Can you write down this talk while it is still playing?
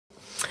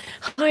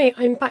Hi,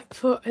 I'm back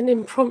for an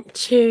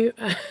impromptu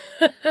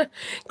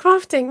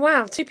crafting.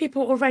 Wow, two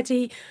people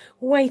already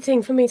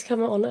waiting for me to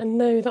come on and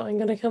know that I'm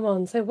going to come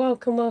on. So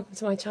welcome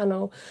to my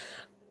channel.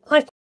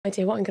 I've got no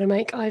idea what I'm going to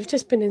make. I've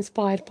just been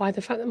inspired by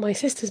the fact that my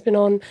sister's been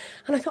on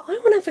and I thought, I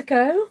want to have a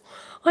go.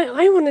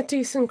 I want to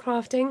do some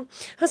crafting.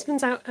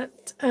 Husband's out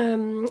at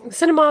the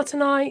cinema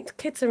tonight.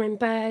 Kids are in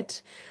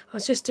bed. I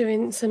was just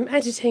doing some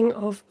editing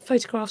of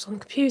photographs on the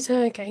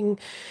computer, getting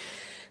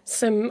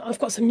I've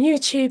got some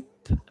YouTube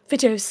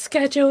videos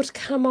scheduled to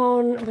come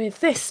on with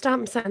this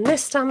stamp set and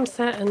this stamp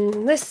set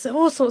and this,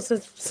 all sorts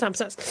of stamp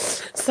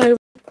sets. So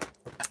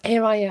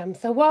here I am.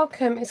 So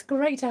welcome. It's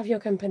great to have your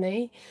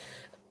company.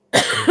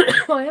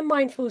 I am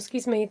mindful,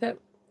 excuse me, that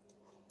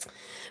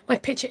my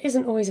picture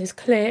isn't always as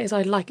clear as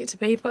I'd like it to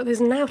be, but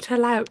there's an out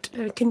I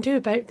can do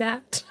about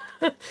that.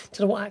 Don't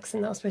know what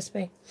accent that was supposed to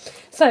be.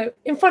 So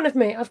in front of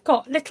me, I've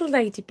got Little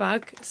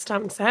Ladybug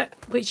stamp set,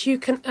 which you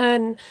can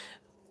earn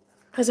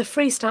as a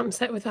free stamp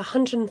set with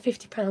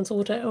 £150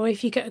 order, or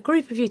if you get a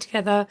group of you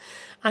together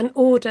and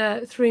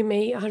order through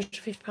me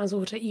 £150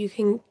 order, you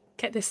can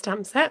get this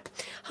stamp set.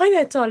 Hi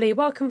there, Dolly,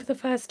 welcome for the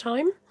first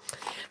time.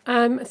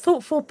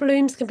 Thoughtful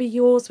Blooms can be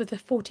yours with a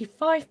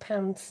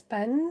 £45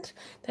 spend.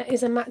 There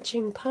is a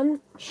matching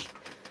punch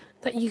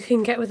that you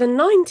can get with a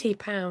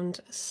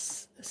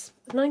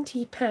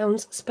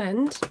 £90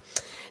 spend.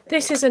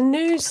 This is a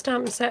new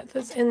stamp set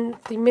that's in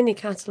the mini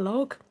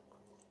catalogue.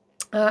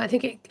 I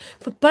think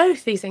for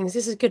both these things,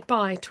 this is a good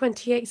buy,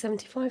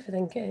 £28.75 I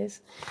think it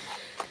is.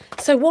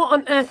 So what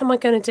on earth am I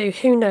going to do?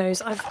 Who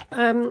knows?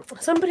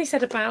 Somebody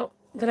said about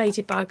the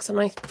ladybugs and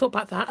I thought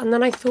about that, and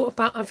then I thought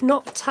about I've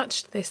not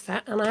touched this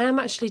set and I am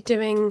actually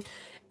doing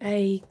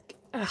a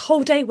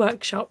whole day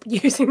workshop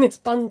using this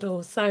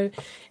bundle, so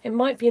it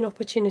might be an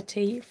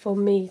opportunity for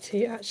me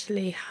to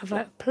actually have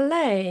a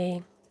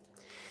play.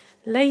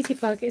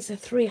 Ladybug is a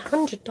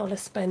 $300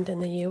 spend in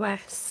the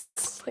US.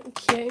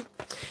 Thank you.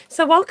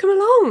 So welcome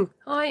along.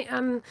 I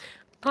am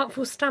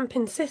Artful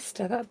Stampin'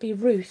 sister. That'd be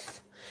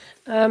Ruth.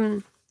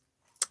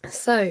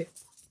 So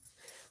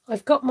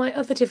I've got my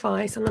other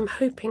device and I'm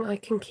hoping I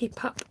can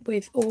keep up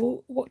with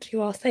all what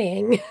you are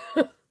saying.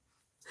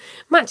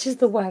 Matches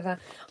the weather.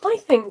 I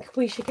think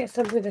we should get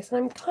started with this. And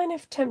I'm kind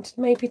of tempted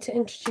maybe to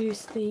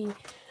introduce the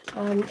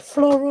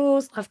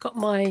florals. I've got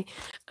my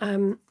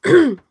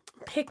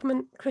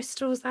pigment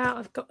crystals out.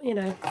 I've got, you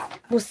know,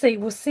 we'll see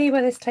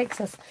where this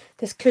takes us.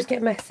 This could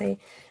get messy.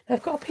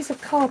 I've got a piece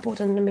of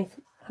cardboard underneath.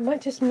 I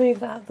might just move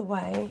that out of the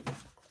way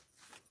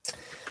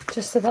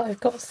just so that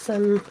I've got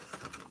some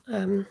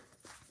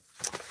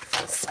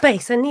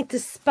space. I need the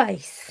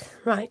space.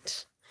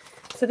 Right,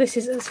 so this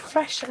is as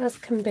fresh as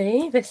can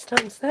be, this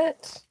stamp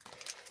set.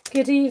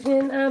 Good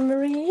evening,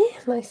 Anne-Marie,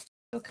 nice to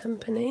have your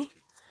company.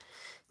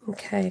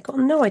 Okay, I've got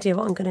no idea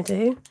what I'm going to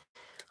do.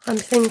 I'm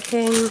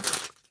thinking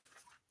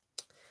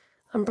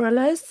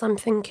umbrellas, I'm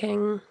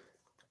thinking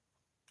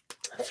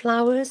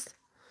flowers.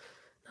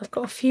 I've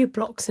got a few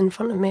blocks in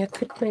front of me. I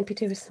could maybe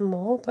do with some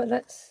more, but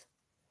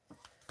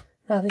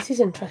now this is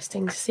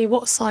interesting to see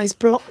what size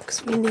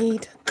blocks we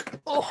need.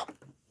 Oh,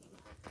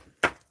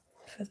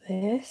 for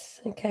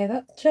this. Okay,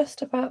 that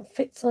just about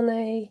fits on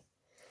a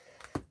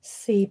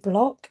C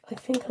block. I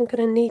think I'm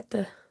going to need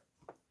the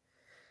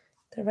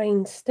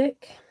rain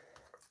stick.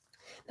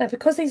 Now,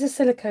 because these are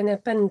silicone, they're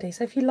bendy,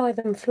 so if you lie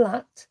them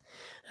flat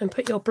and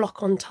put your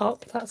block on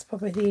top, that's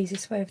probably the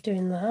easiest way of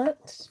doing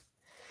that.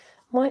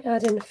 Might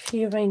add in a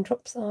few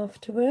raindrops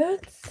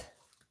afterwards.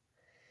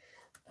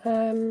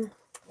 The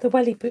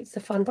welly boots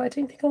are fun, but I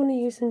don't think I want to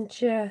use them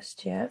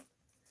just yet.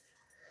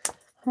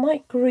 I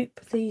might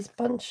group these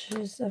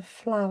bunches of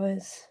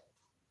flowers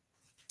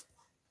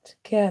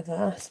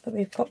together so that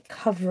we've got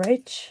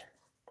coverage,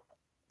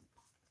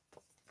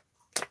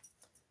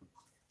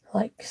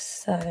 like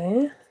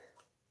so.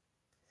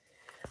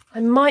 I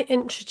might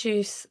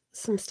introduce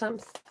some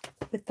stamps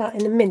with that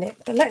in a minute,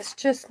 but let's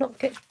just not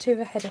get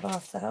too ahead of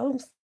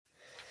ourselves.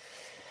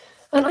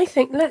 And I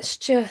think let's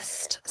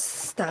just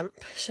stamp,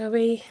 shall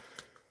we?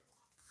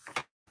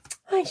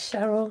 Hi,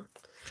 Cheryl.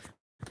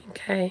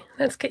 Okay,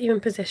 let's get you in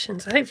position,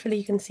 so hopefully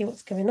you can see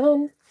what's going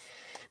on.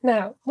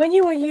 Now, when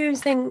you are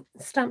using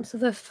stamps for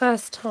the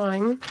first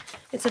time,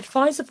 it's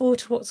advisable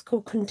to what's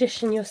called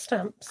condition your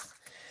stamps.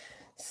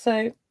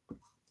 So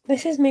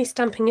this is me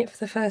stamping it for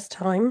the first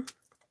time.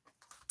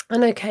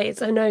 And okay,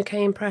 it's an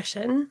okay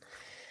impression,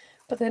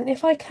 but then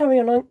if I carry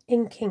on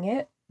inking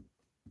it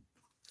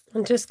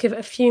and just give it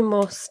a few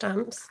more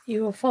stamps,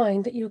 you will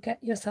find that you'll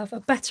get yourself a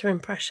better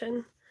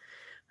impression.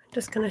 I'm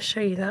just going to show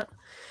you that.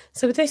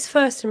 So with this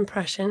first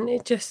impression,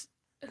 it just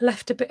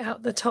left a bit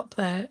out the top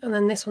there, and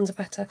then this one's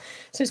better.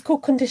 So it's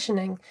called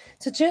conditioning.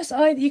 So just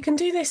you can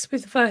do this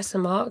with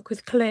Versamark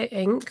with clear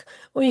ink,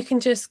 or you can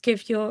just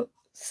give your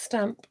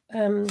stamp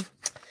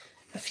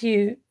a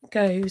few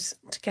goes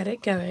to get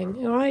it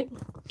going. All right,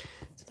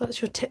 so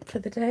that's your tip for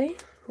the day.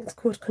 It's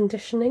called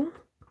conditioning.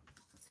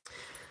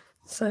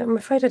 So I'm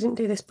afraid I didn't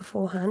do this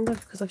beforehand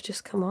because I've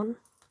just come on.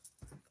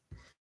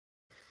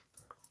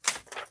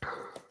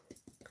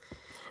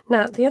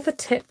 Now the other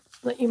tip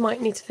that you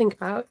might need to think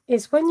about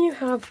is when you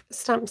have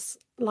stamps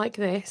like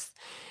this,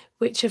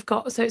 which have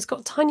got, so it's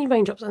got tiny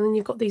raindrops and then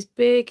you've got these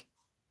big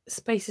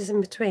spaces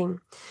in between.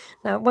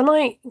 Now, when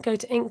I go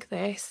to ink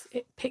this,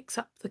 it picks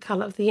up the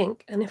colour of the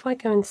ink, and if I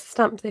go and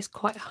stamp this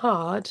quite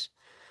hard,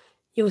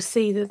 you'll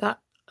see that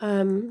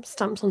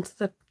stamps onto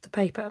the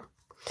paper.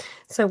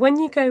 So when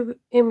you go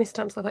in with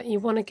stamps like that, you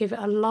want to give it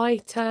a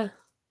lighter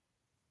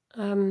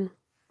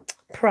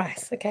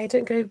press, okay?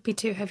 Don't be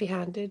too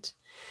heavy-handed.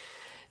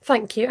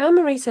 Thank you.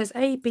 Anne-Marie says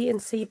A, B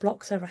and C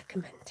blocks are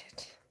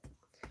recommended.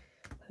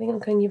 I think I'm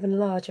going even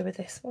larger with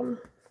this one.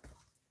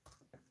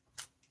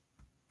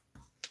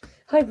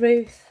 Hi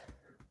Ruth,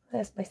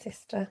 there's my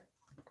sister.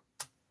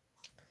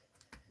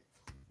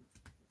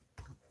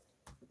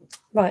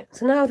 Right,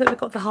 so now that we've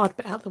got the hard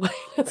bit out of the way,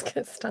 let's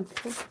get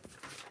stamping.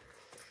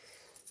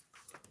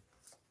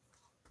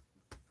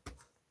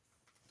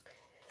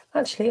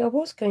 Actually, I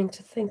was going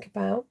to think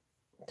about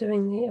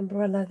doing the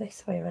umbrella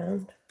this way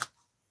around.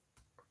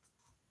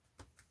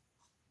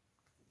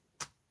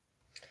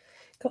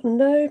 Got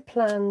no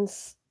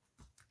plans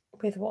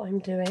with what I'm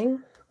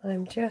doing.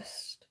 I'm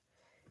just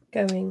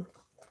going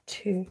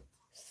to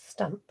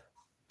stamp.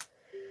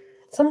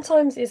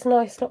 Sometimes it's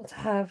nice not to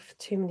have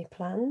too many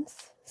plans.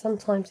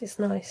 Sometimes it's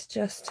nice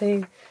just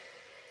to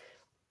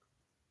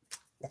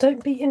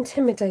don't be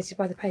intimidated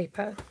by the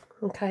paper,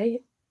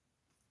 okay?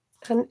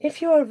 And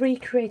if you are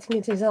recreating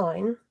a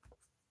design,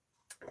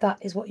 that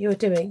is what you're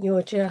doing.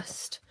 You're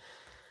just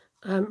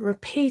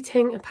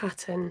repeating a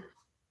pattern.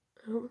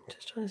 Oh,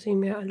 just trying to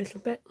zoom out a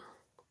little bit.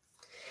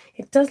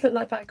 It does look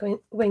like bat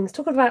wings.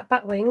 Talking about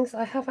bat wings,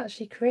 I have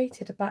actually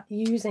created a bat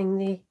using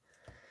the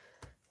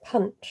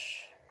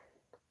punch.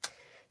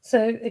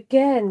 So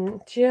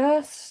again,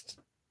 just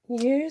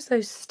use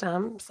those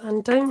stamps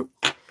and don't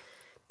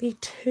be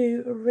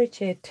too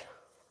rigid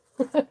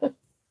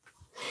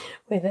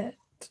with it.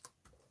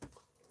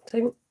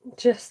 Don't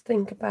just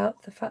think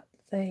about the fact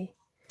that they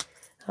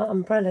are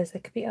umbrellas.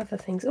 There could be other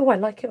things. Oh, I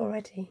like it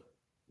already.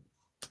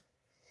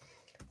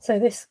 So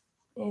this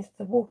is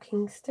the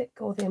walking stick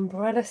or the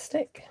umbrella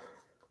stick.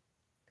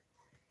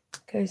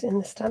 Goes in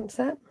the stamp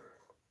set.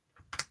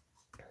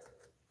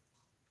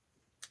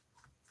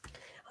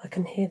 I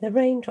can hear the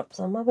raindrops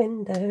on my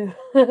window.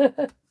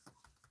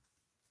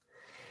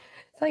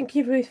 Thank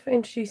you, Ruth, for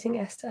introducing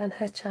Esther and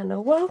her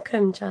channel.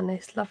 Welcome,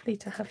 Janice. Lovely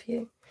to have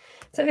you.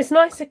 So it's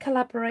nice to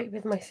collaborate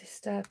with my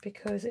sister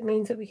because it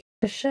means that we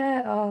can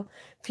share our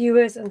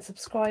viewers and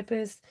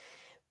subscribers.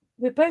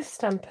 We're both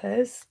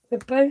stampers, we're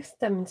both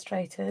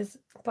demonstrators,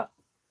 but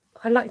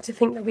I like to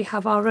think that we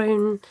have our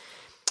own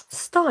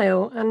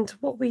style and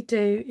what we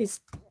do is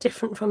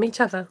different from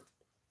each other.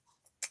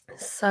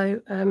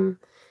 So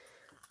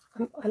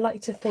I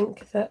like to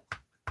think that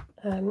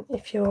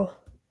if you're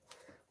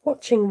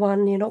watching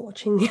one, you're not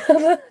watching the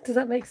other. Does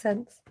that make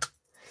sense?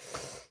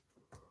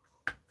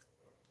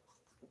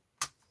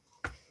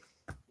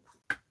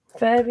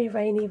 Very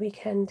rainy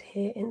weekend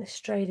here in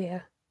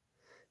Australia.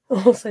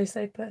 Also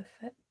so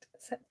perfect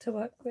set to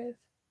work with.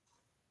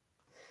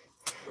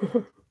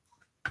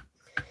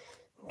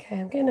 Okay,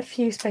 I'm getting a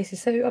few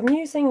spaces. So I'm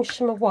using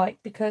shimmer white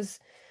because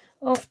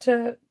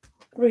after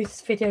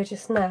Ruth's video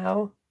just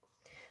now,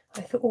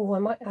 I thought, oh, I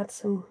might add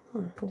some, I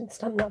didn't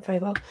stamp that very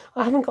well.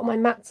 I haven't got my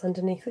mats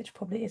underneath, which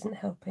probably isn't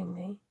helping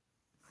me.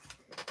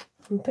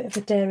 I'm a bit of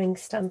a daring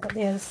stamp up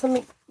there. There's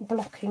something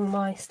blocking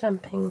my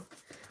stamping.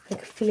 I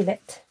can feel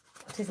it.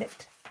 What is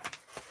it?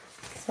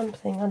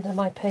 Something under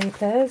my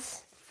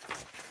papers.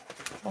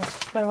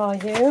 Where are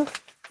you?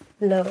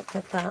 Look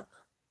at that.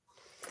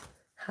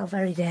 How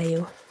very dare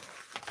you.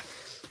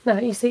 Now,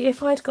 you see,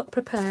 if I'd got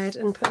prepared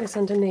and put this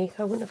underneath,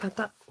 I wouldn't have had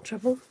that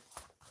trouble.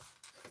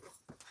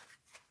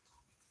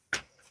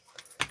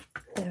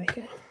 There we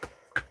go.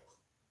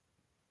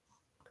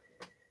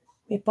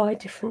 We buy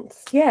different...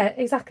 Yeah,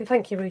 exactly.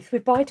 Thank you, Ruth. We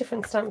buy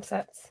different stamp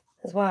sets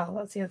as well.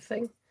 That's the other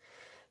thing.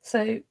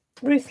 So,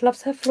 Ruth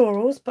loves her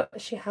florals, but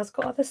she has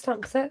got other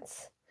stamp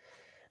sets.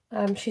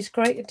 She's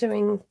great at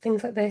doing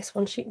things like this,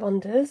 one sheet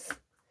wonders.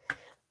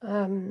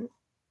 You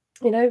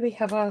know, we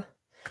have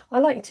I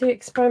like to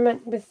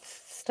experiment with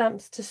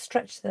stamps to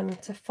stretch them,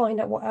 to find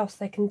out what else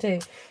they can do.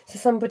 So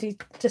somebody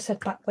just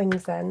said bat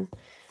wings then,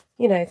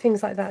 you know,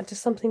 things like that,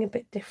 just something a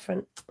bit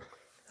different.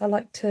 I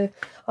like to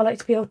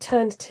be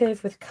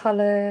alternative with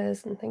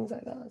colours and things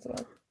like that as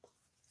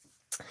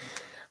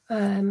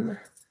well.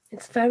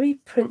 It's very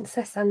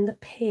Princess and the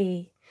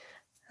Pea.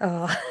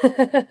 Ah.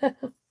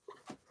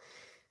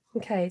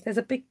 Okay, there's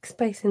a big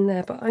space in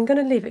there, but I'm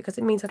going to leave it because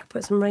it means I can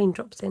put some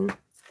raindrops in.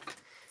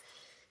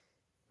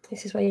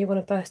 This is where you want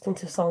to burst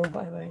into song,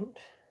 but I won't.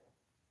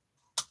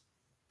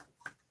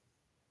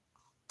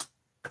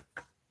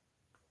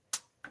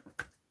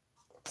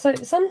 So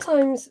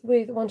sometimes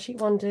with one sheet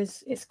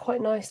wonders, it's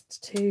quite nice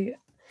to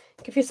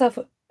give yourself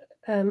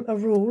a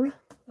rule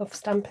of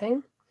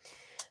stamping.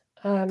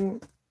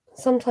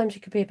 Sometimes you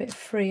could be a bit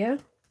freer.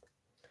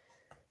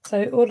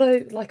 So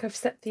although, like, I've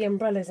set the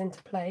umbrellas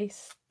into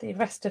place, the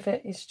rest of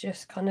it is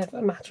just kind of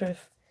a matter of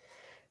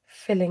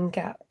filling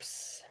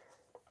gaps.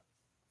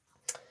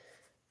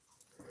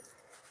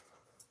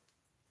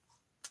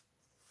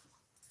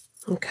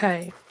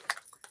 Okay.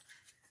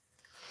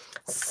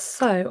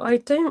 So I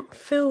don't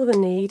feel the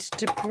need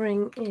to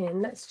bring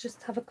in, let's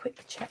just have a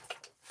quick check.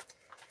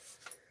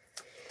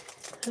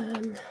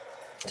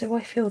 Do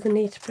I feel the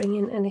need to bring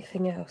in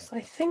anything else?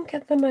 I think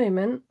at the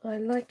moment I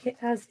like it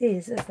as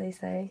is, as they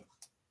say.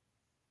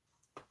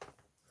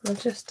 I'll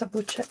just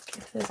double check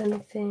if there's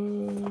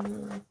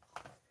anything.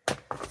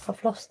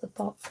 I've lost the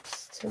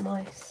box to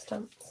my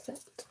stamp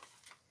set.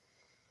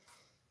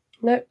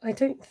 No, I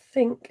don't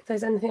think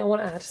there's anything I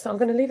want to add, so I'm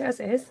going to leave it as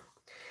is.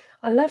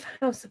 I love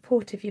how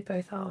supportive you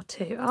both are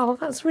too. Oh,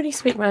 that's really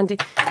sweet, Randy.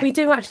 We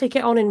do actually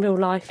get on in real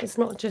life. It's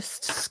not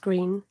just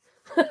screen.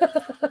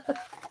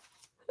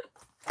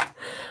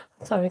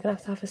 Sorry, we're going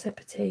to have a sip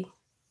of tea.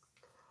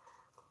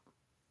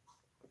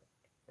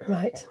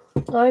 Right,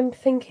 I'm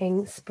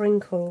thinking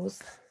sprinkles.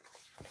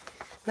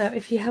 Now,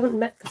 if you haven't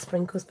met the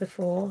sprinkles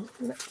before,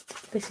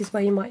 this is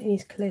where you might need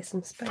to clear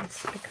some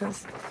space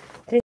because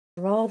it is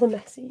rather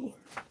messy.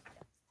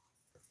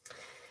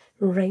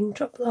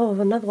 Raindrops. Oh,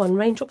 another one.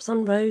 Raindrops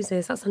on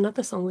Roses. That's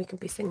another song we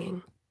could be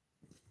singing.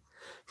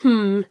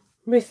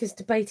 Ruth is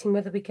debating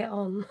whether we get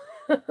on.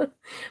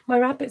 My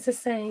rabbits are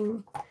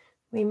saying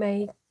we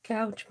may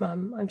gouge,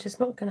 Mum. I'm just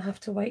not going to have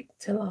to wait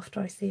till after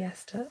I see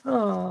Esther.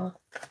 Ah,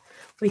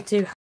 we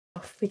do have.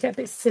 We get a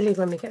bit silly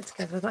when we get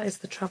together. That is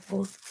the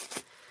trouble.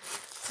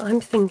 So I'm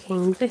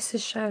thinking this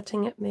is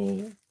shouting at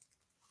me.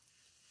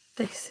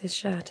 This is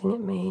shouting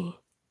at me.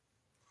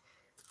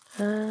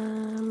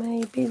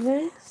 Maybe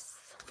this.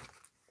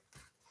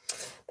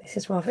 This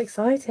is rather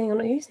exciting. I've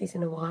not used these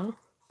in a while.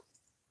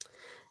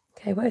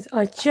 Okay,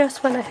 I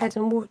just went ahead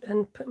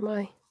and put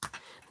my...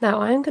 Now,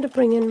 I am going to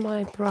bring in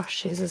my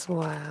brushes as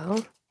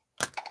well.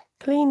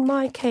 Clean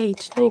my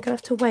cage. Now you're going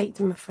to have to wait,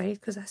 I'm afraid,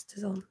 because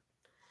Esther's on.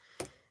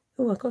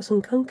 Oh, I've got some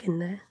gunk in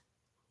there.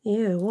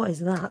 Ew, what is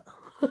that?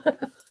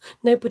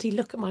 Nobody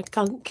look at my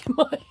gunk in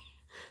my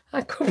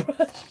aqua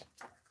brush.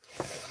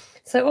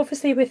 So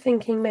obviously we're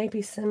thinking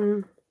maybe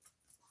some...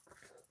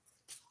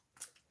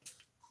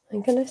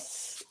 I'm going to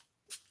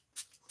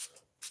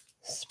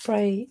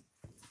spray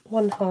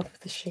one half of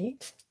the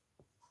sheet.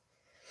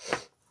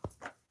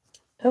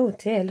 Oh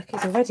dear, look,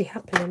 it's already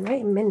happening.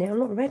 Wait a minute, I'm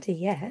not ready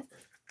yet.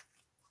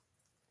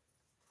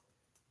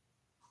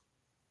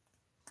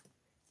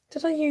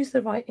 Did I use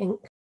the right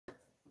ink?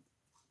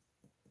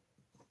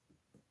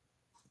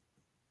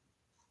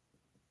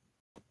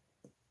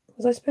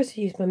 Was I supposed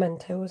to use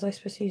Memento or was I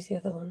supposed to use the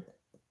other one?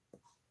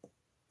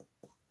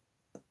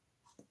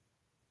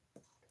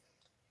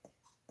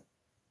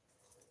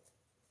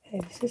 Okay,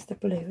 this is the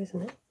blue,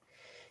 isn't it?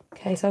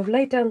 Okay, so I've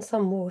laid down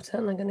some water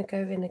and I'm going to go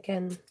in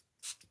again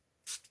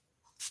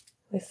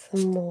with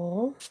some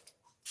more.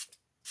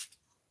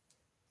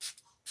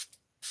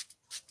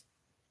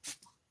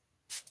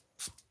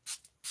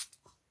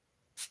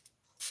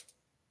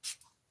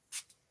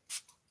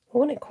 I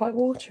want it quite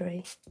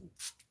watery.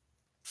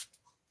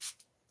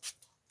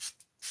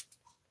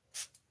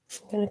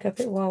 I'm going to go a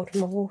bit wild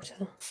with my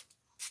water.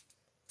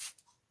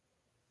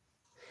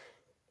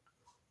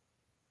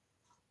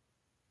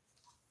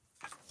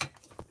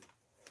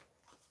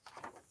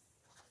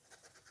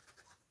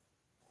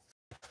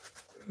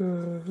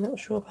 Not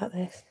sure about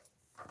this.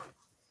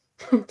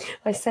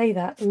 I say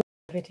that in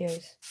my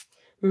videos.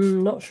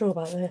 Not sure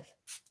about this.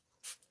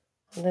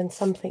 And then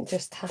something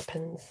just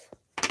happens.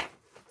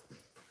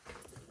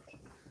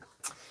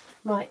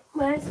 Right,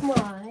 where's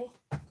my...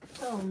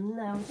 Oh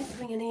no, I didn't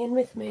bring any in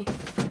with me.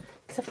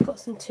 Because I've got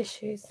some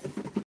tissues.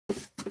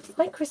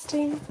 Hi,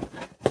 Christine.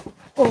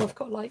 Oh, I've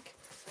got like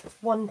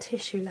one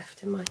tissue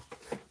left in my...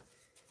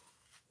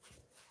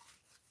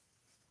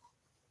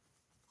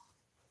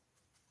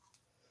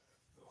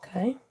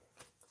 Okay.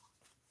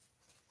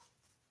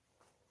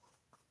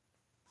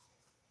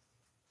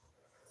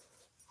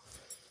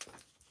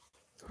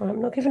 Right,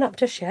 I'm not giving up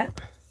just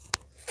yet.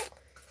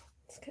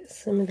 Let's get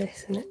some of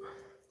this in it.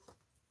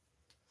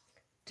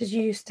 Did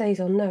you use Stays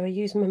On? No, I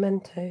used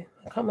Memento.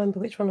 I can't remember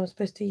which one I was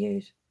supposed to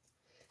use.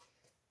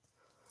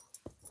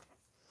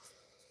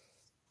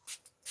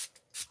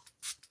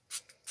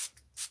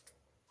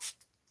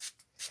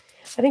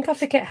 I think I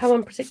forget how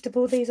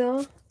unpredictable these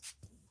are.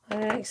 I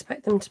don't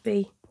expect them to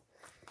be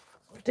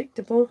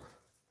predictable.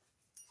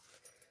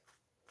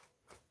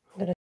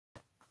 I'm going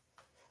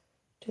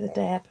to do the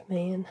dab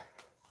me and...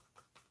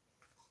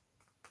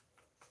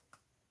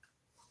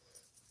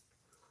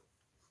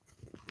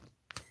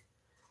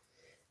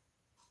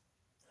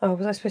 Oh,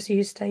 was I supposed to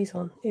use Stays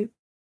On? Oop.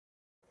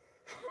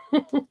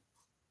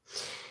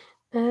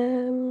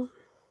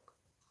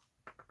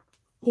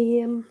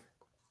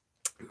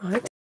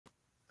 Right.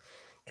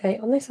 Okay,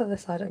 on this other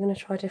side, I'm going to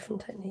try a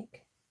different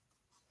technique.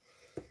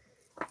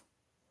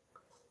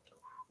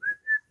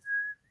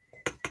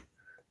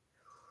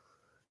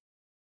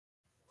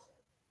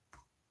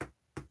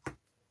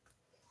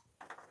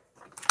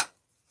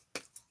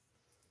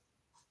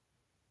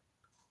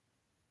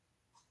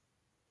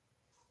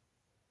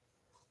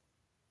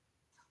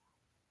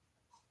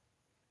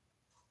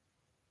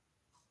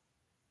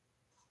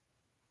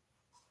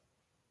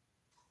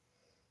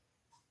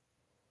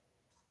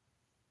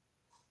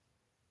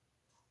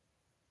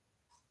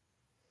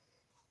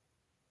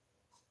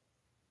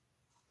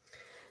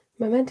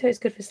 Memento is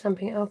good for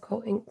stamping.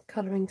 Alcohol ink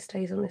colouring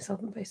stays on this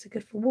solvent base. So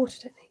good for water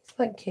techniques.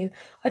 Thank you.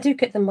 I do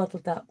get them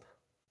muddled up.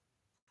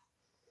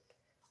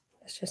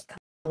 Let's just cut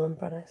the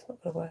umbrella. It's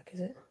not going to work, is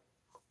it?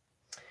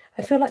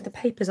 I feel like the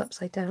paper's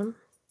upside down.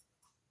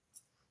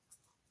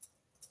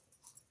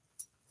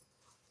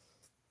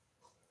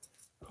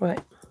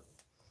 Right.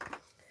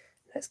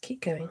 Let's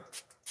keep going.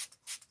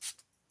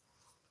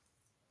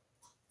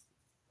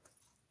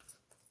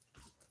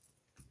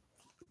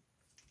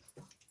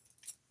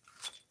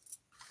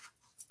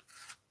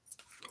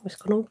 It's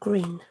gone all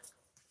green.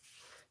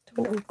 Don't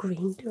want it all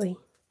green, do we?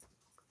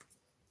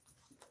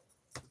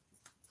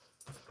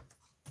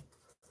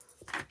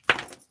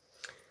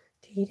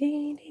 Dee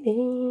dee dee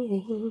dee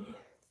dee.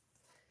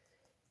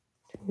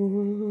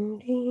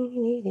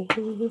 Dee dee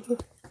dee.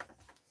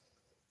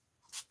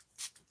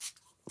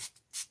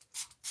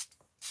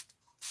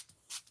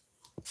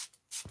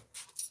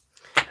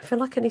 I feel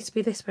like it needs to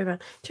be this way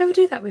around. Do you ever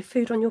do that with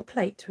food on your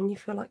plate when you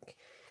feel like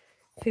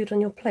food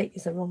on your plate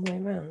is the wrong way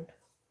around?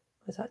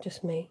 Or is that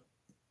just me?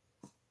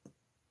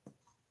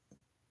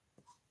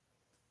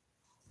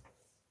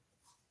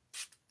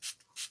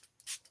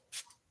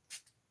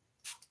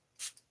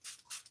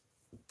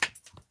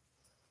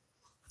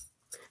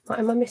 Right,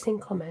 am I missing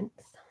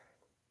comments?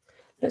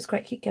 Looks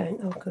great, keep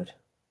going. Oh, good.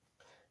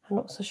 I'm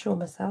not so sure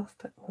myself,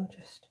 but we'll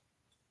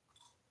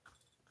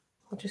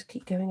just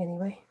keep going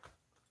anyway.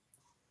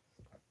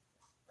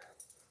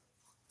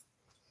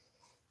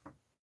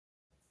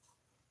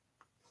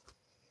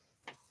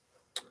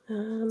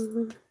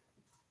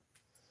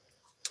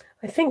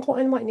 I think what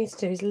I might need to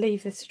do is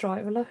leave this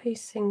dry. Will you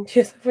sing to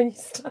yourself when you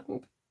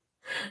stamp?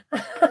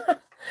 I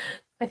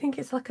think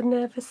it's like a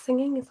nervous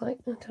singing. It's like,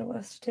 I don't know what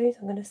else to do, so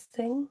I'm going to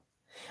sing.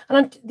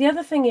 And the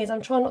other thing is,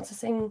 I'm trying not to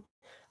sing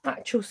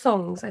actual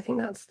songs. I think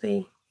that's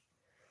the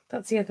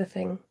other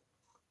thing.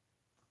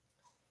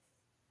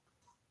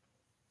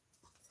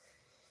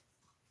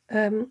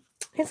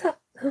 That's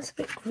a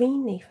bit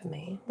greeny for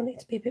me. I want it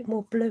to be a bit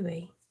more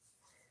bluey.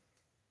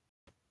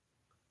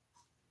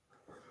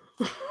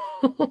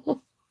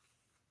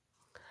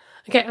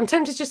 Okay, I'm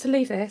tempted just to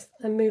leave this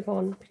and move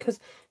on because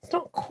it's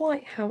not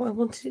quite how I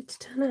wanted it to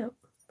turn out,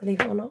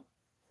 believe it or not.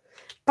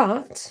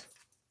 But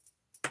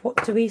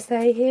what do we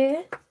say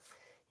here?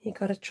 You've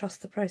got to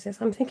trust the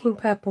process. I'm thinking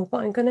purple, but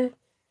I'm going to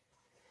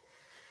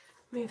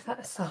move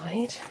that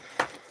aside.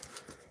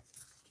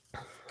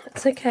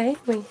 That's okay.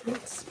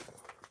 Let's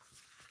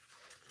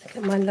look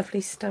at my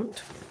lovely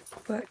stamped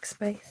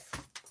workspace.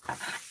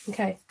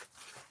 Okay.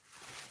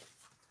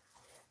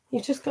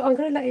 I'm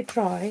going to let it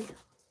dry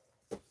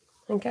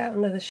and get out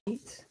another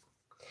sheet.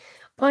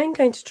 I'm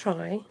going to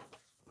try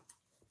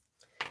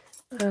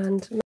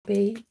and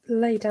maybe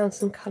lay down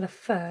some colour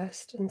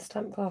first and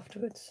stamp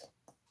afterwards.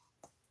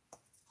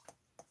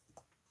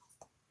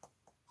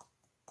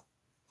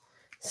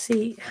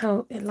 See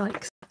how it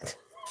likes it.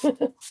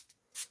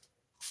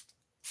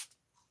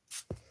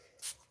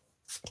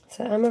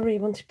 So Anne-Marie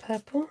wanted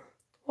purple.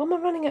 Why am I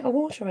running out of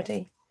water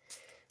already?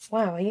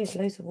 Wow, I used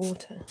loads of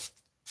water.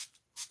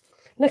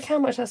 Look how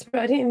much that's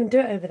spread. I didn't even do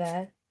it over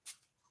there.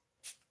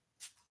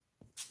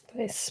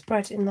 But it's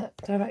spread in that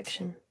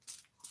direction.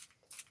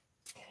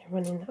 Okay,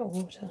 running out of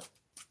water.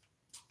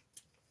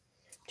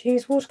 Do you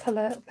use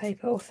watercolour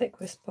paper or thick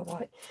whisper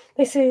white?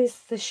 This is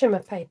the shimmer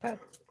paper.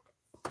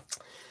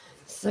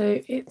 So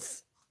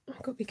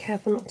I've got to be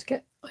careful not to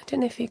get, I don't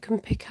know if you can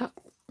pick up,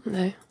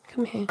 no,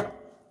 come here.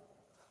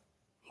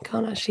 You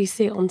can't actually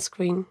see it on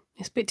screen.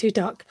 It's a bit too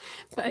dark,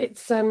 but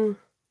it's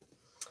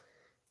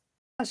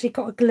actually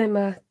got a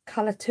glimmer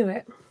colour to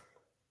it.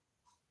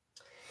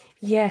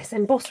 Yes,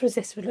 emboss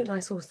resist would look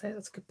nice also.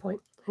 That's a good point.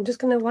 I'm just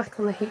going to whack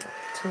on the heat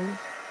tool.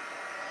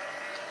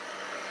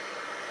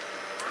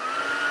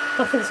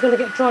 Nothing's going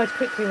to get dried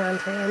quickly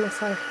around here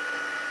unless I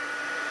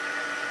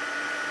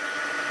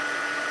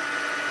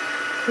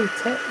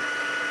heat it.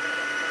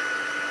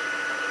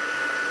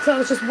 So that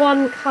was just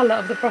one colour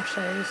of the brush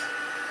hose.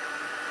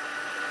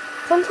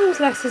 Sometimes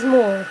less is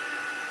more.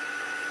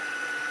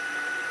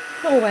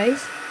 Not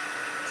always.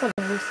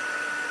 Sometimes.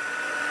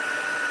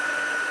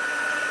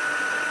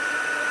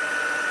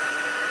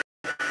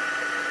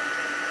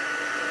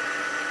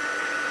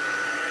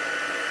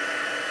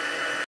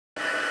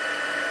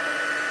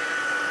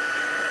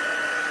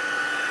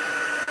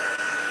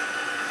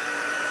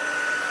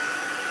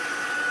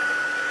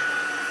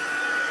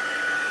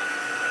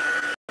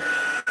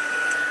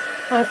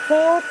 I have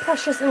 4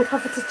 precious and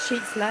coveted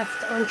sheets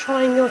left. I'm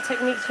trying your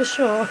techniques for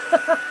sure.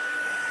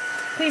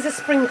 These are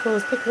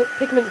sprinkles,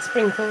 pigment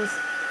sprinkles.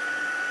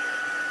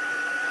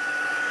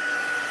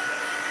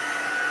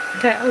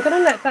 Okay, I'm going to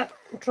let that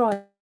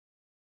dry.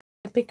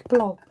 A big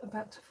blob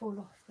about to fall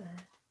off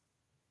there.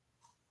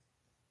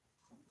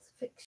 Let's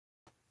fix.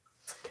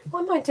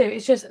 What I might do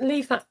is just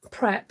leave that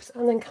prepped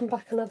and then come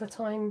back another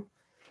time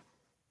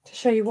to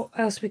show you what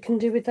else we can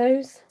do with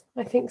those.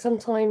 I think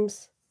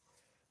sometimes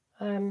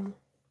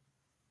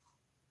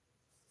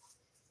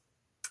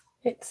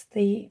it's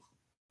the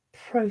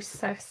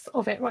process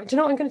of it. Right, do you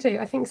know what I'm going to do?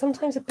 I think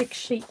sometimes a big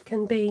sheet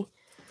can be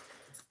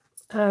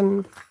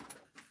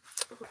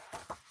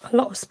a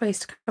lot of space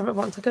to cover at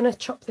once. I'm going to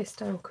chop this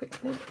down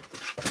quickly.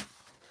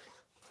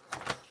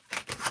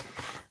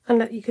 And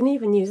look, you can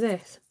even use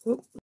this.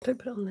 Oop, don't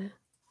put it on there.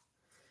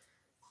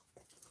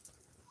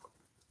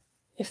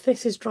 If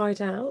this is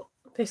dried out,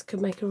 this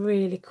could make a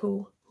really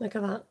cool, look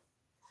at that.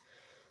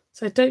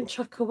 So don't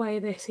chuck away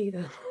this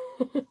either.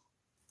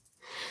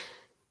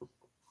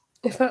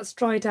 If that's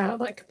dried out,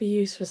 that could be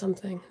used for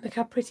something. Look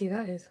how pretty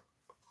that is.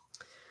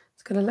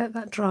 Just going to let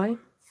that dry.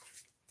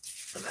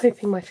 I'm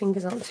hoping my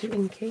fingers aren't too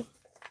inky.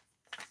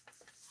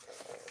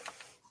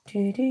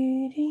 Let's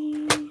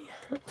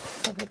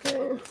have a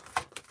go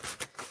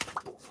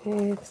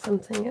with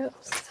something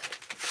else.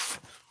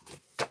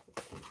 I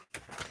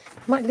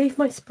might leave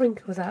my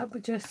sprinkles out,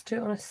 but just do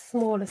it on a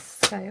smaller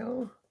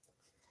scale.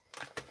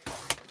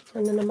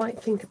 And then I might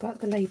think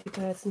about the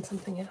ladybirds and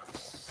something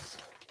else.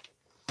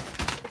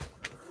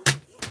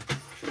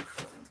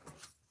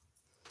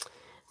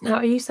 Now,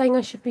 are you saying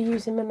I should be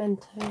using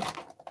Memento?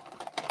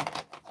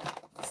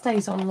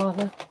 Stays on,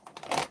 rather.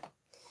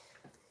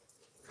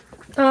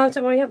 Oh,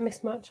 don't worry, I haven't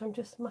missed much. I'm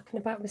just mucking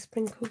about with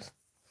sprinkles.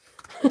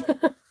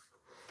 Okay,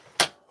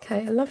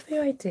 I love the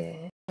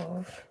idea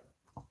of...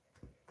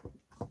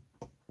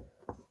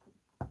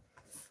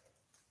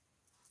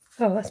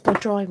 Oh, that's my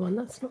dry one.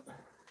 That's not...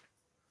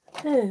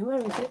 Oh, where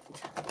is it?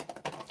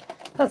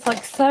 That's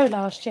like so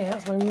last year.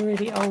 That's my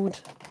really old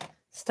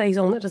stays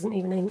on that doesn't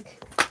even ink.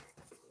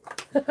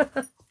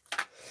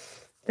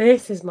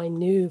 This is my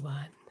new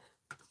one.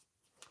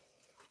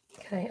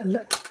 Okay,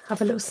 look,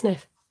 have a little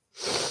sniff.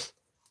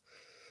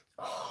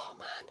 Oh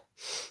man,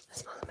 that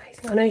smells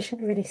amazing. I know you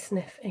shouldn't really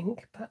sniff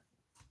ink, but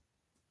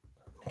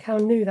look how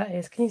new that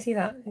is. Can you see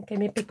that? It gave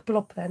me a big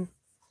blob then.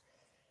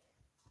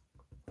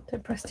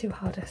 Don't press too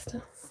hard,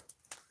 Esther.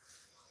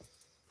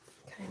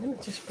 Okay, let me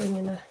just bring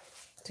in a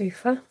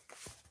doofer.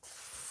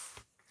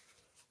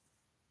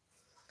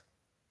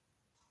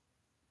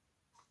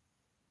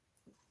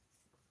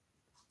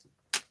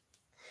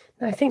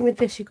 Now I think with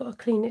this you've got to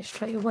clean it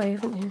straight away,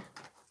 haven't you?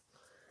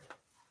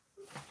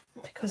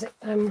 Because it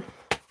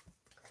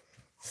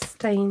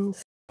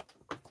stains.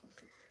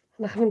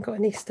 And I haven't got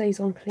any stays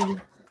on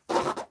cleaner.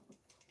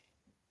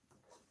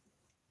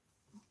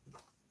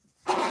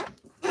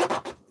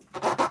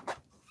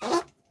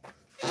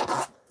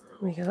 There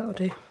we go, that'll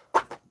do.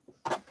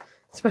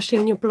 Especially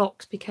in your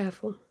blocks, be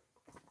careful.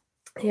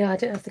 Yeah, I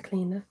don't have the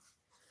cleaner.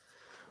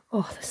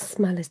 Oh, the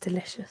smell is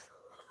delicious.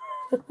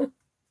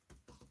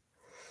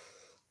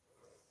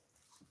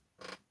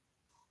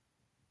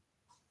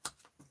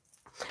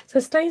 So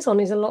stays on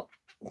is a lot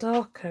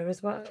darker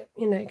as well,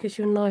 you know, it gives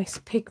you a nice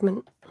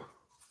pigment.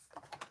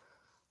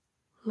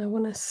 And I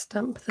want to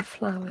stamp the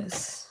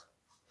flowers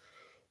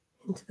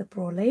into the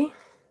brolly.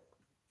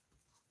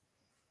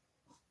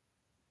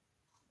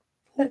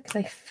 Look,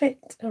 they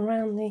fit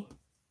around the...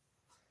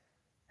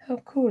 How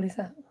cool is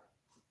that?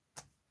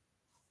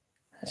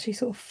 Actually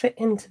sort of fit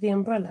into the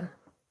umbrella.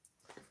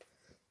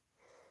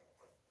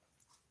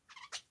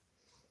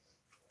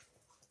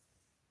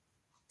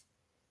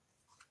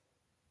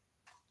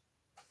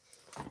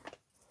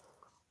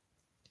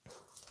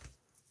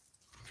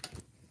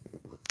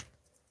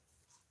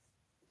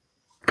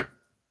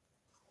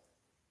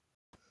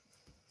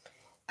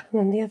 And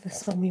then the other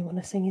song we want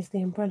to sing is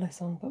the umbrella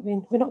song, but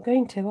we're not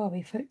going to, are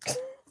we, folks?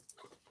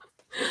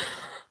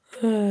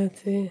 Oh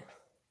dear.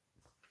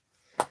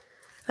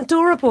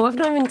 Adorable. I've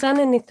not even done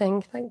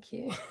anything. Thank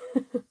you.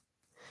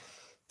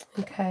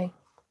 Okay.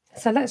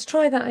 So let's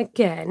try that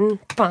again,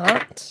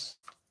 but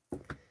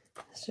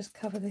let's just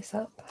cover this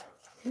up.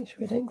 Make sure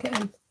we don't get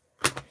them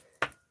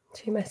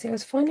too messy. I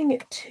was finding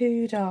it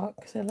too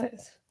dark, so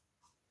let's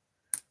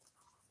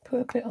put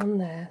a bit on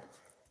there.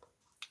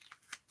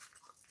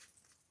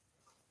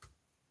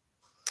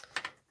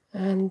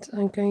 And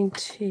I'm going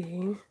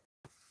to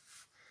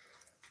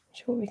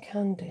show what we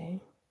can do.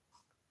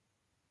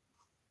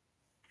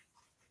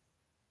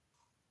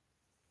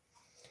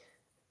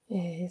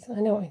 Is,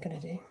 I know what I'm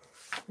going to do.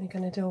 We're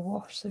going to do a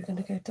wash, so we're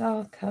going to go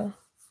darker.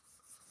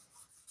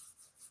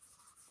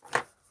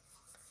 But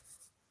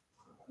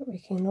we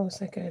can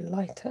also go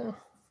lighter.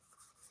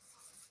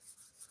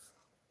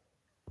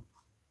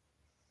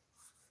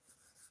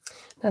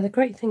 Now the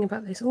great thing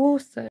about this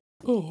also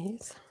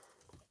is,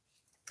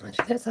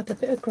 actually let's add a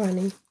bit of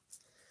granny.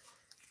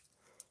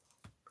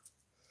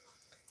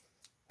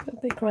 Put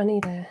a bit of granny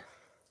there.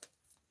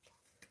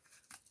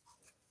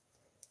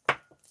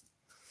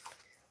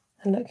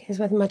 And look, here's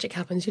where the magic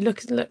happens. You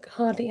look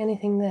hardly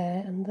anything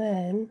there, and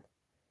then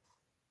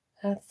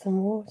add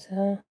some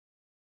water.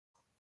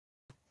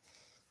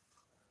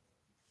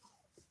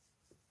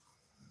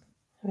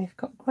 And we've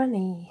got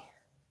granny.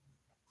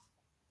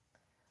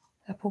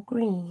 Apple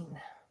green.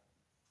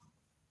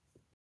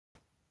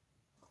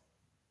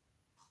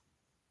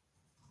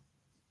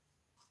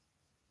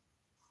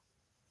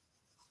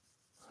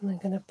 And I'm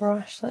going to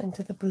brush that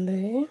into the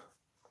blue.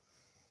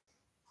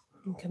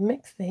 You can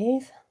mix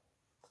these.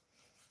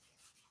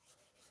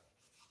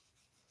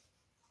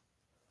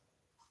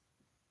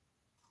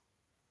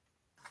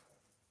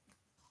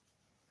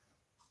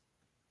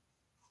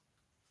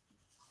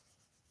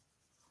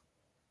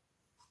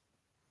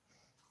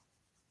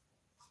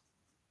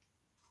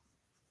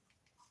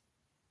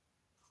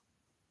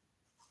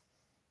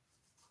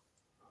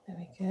 There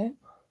we go.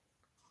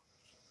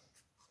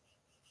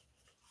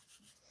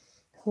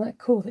 Isn't that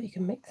cool that you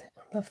can mix it?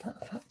 I love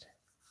that fact.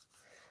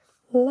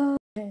 Love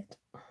it.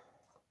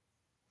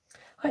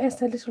 Oh yes,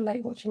 they're a little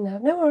late watching now.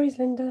 No worries,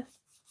 Linda.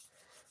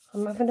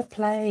 I'm having a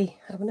play.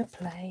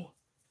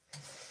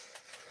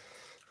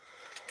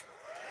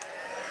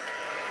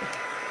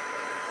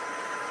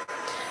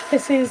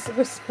 This is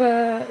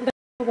Whisper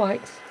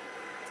White.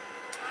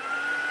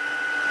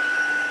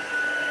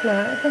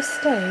 Now at this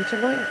stage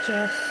I might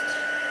just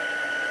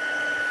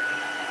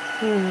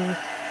I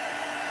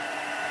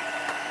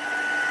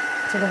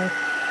don't know.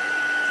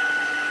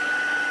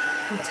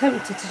 I'm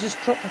tempted to just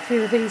drop a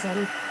few of these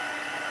on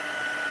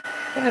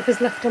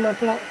whatever's left on my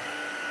block.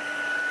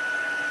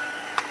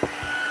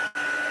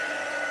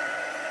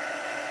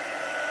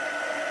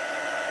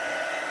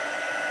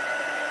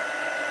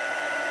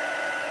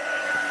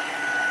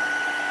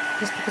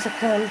 Just because I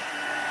can.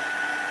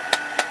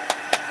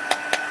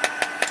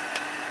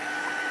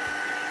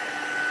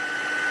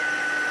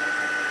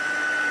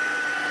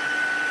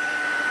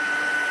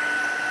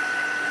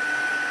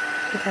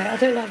 Okay, I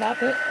don't like that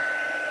bit.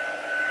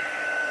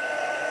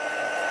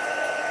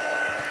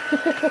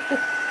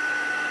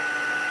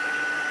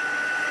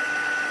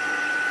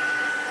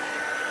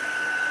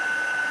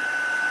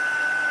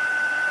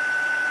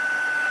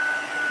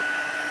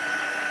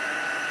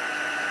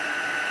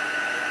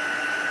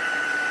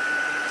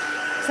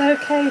 It's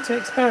okay to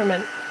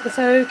experiment. It's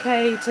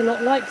okay to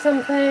not like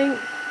something.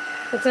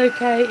 It's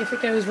okay if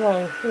it goes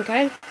wrong,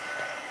 okay?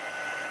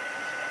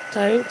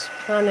 Don't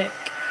panic.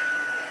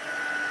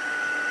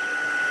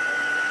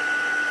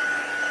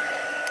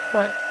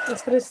 Right,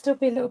 it's going to still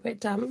be a little bit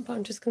damp, but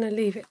I'm just going to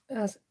leave it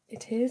as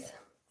it is.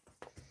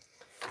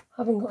 I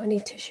haven't got any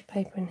tissue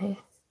paper in here.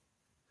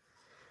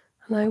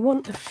 And I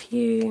want a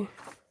few...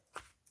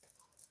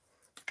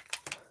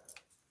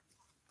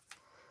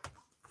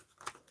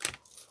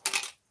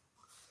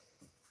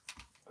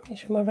 Make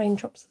sure my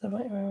raindrops are the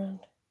right way around.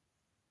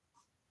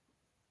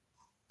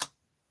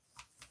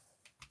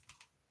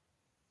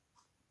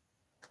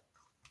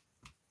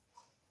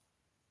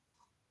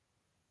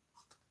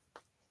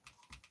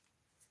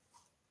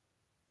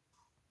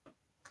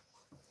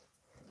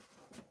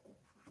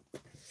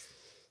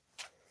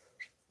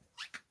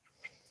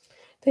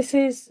 This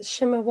is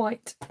Shimmer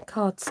White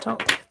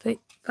cardstock that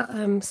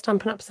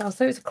Stampin' Up sells.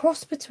 So it's a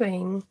cross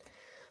between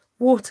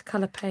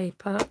watercolour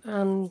paper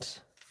and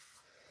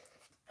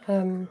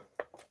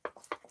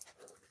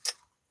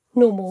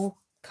normal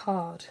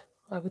card,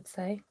 I would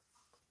say.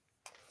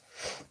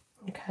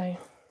 Okay.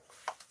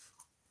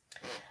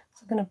 So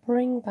I'm going to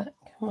bring back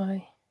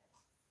my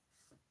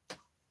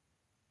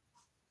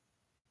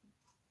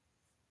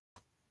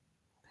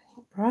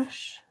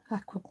brush,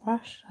 aqua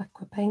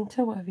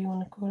painter, whatever you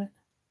want to call it.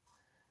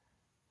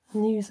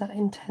 And use that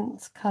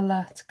intense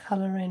colour to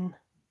colour in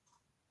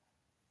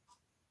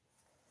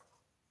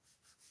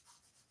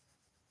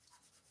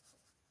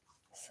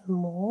some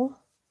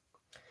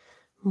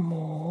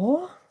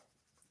more,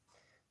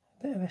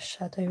 a bit of a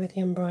shadow with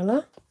the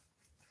umbrella.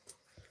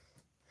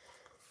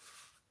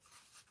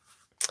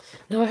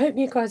 Now I hope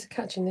you guys are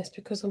catching this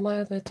because on my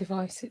other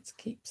device it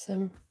keeps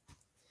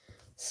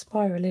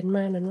spiralling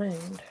round and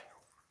round.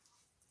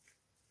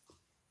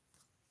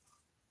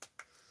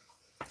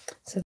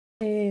 So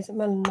this is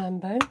Melon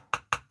Mambo,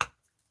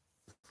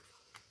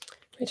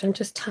 which I'm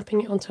just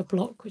tapping it onto a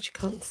block which you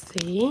can't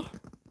see.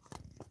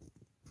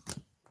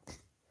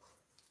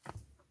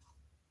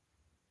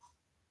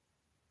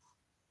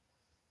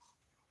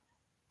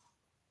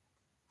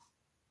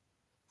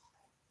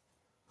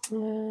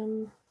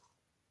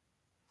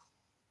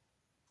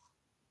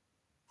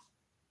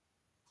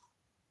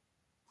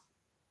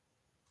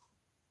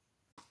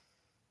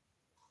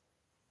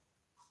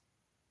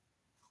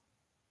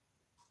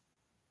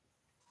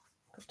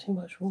 Got too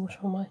much water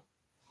on my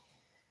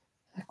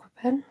aqua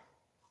pen.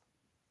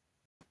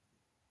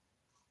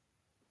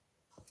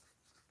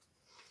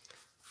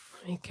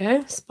 There you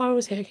go.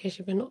 Spirals here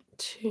occasionally, but not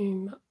too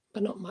much,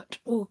 but not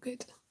much. All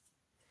good.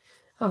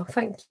 Oh,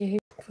 thank you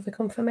for the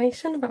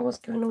confirmation about what's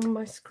going on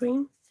my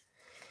screen.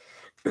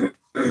 Now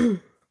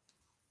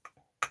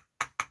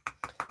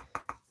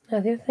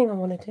the other thing I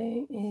want to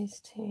do is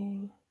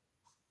to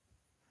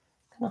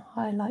kind of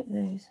highlight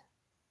those.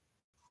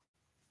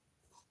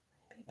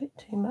 Maybe a bit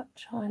too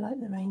much.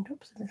 Highlight the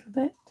raindrops a little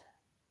bit.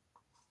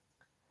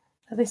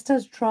 Now this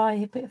does dry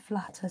a bit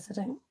flatter, so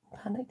don't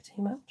panic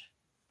too much.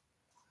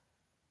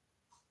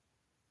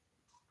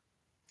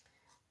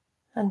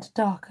 And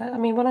darker. I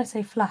mean, when I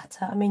say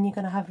flatter, I mean you're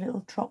going to have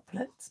little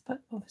droplets,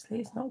 but obviously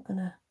it's not going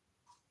to...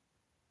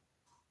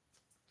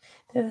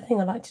 The other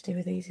thing I like to do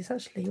with these is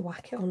actually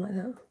whack it on like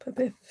that, put a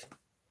bit of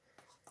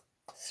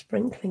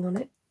sprinkling on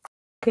it.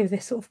 With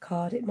this sort of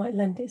card, it might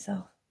lend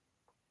itself.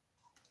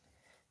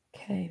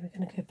 Okay, we're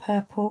going to go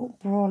purple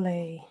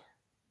Brawley.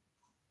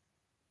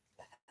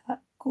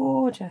 That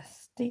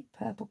gorgeous deep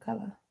purple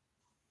colour.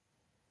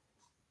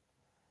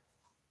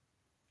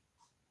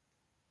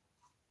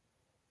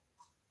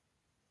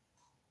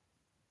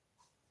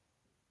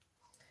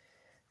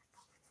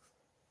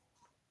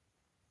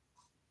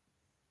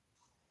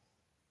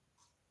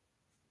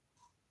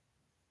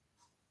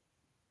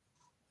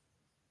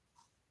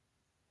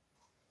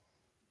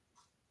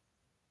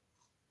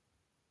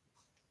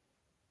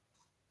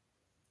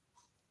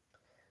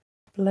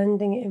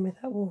 blending it in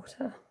with that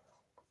water.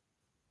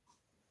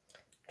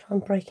 Try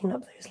and breaking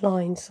up those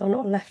lines so I'm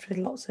not left with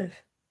lots of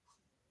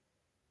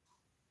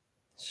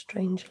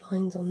strange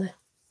lines on there.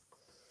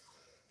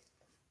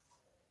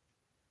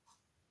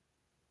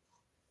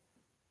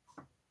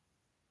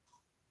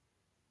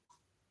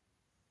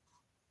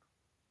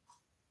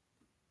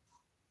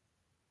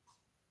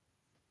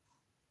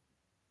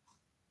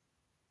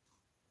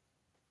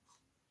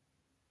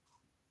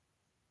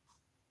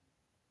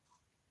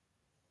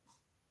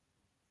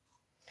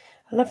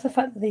 I love the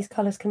fact that these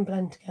colours can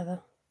blend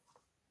together.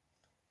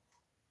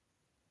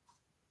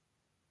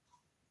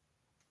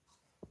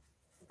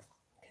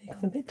 Okay,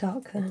 gone a bit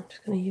dark there. I'm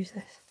just going to use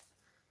this.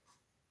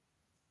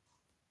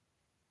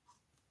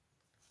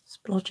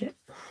 Splodge it.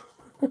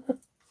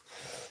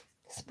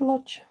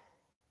 Splodge.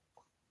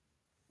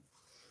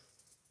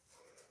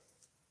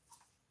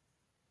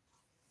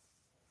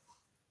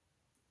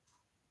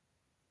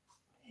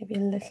 Maybe a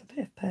little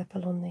bit of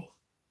purple on the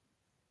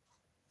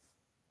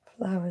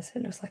flowers.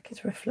 It looks like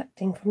it's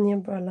reflecting from the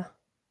umbrella.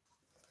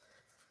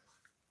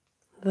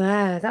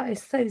 There, that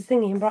is so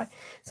zingy and bright.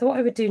 So what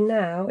I would do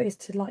now is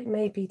to like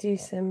maybe do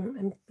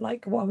some,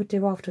 like what I would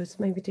do afterwards,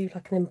 maybe do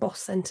like an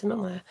embossed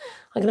sentiment there.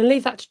 I'm going to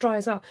leave that to dry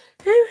as well.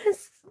 Who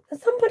has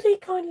somebody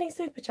kindly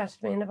super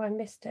chatted me and have I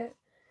missed it?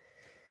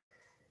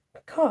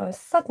 Because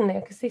suddenly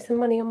I could see some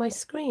money on my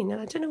screen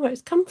and I don't know where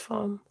it's come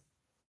from.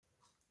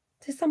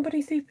 Did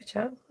somebody super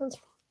chat?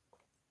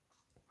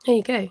 There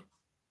you go.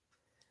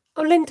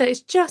 Oh, Linda,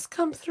 it's just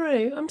come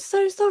through. I'm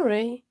so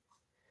sorry.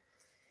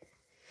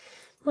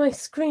 My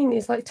screen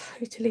is like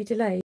totally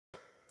delayed.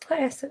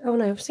 Oh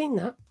no, I've seen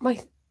that.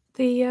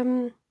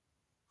 I'm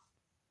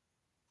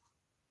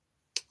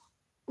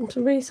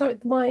really sorry.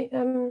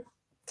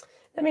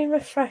 Let me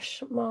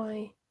refresh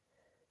my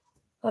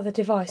other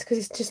device because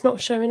it's just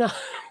not showing up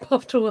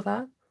after all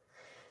that.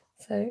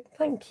 So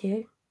thank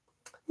you.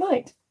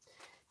 Right.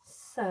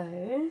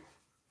 So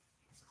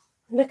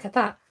look at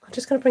that. I'm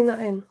just going to bring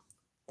that in.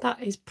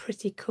 That is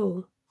pretty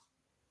cool.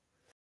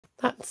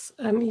 That's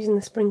using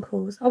the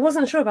sprinkles. I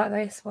wasn't sure about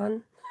this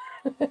one.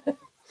 You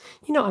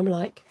know what I'm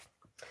like.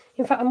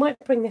 In fact, I might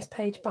bring this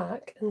page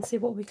back and see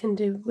what we can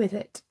do with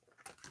it.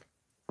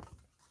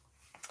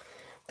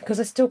 Because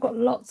I've still got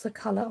lots of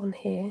colour on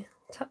here.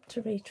 Tap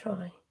to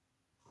retry.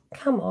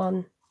 Come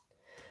on.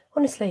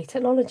 Honestly,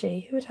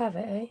 technology, who would have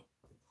it,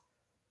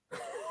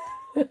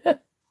 eh?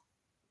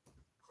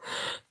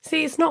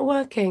 See, it's not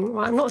working.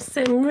 Right,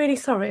 I'm really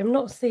sorry. I'm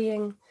not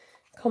seeing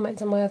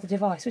comments on my other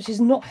device, which is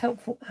not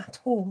helpful at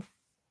all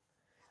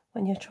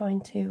when you're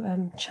trying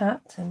to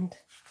chat. And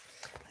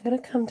I'm going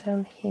to come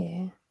down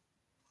here,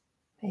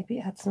 maybe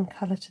add some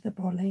colour to the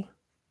brolly.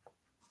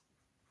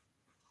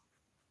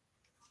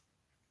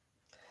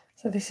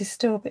 So this is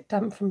still a bit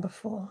damp from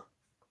before.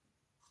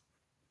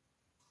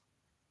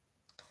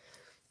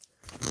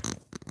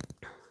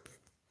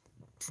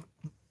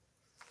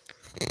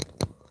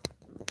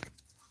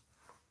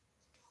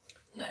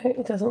 No,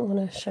 it doesn't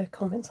want to show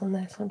comments on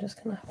there, so I'm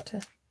just going to have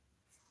to...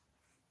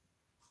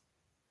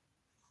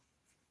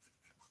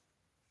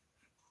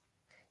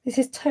 This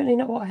is totally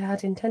not what I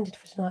had intended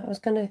for tonight. I was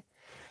going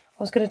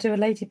to do a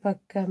ladybug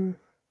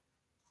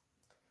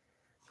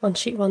one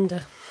sheet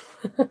wonder.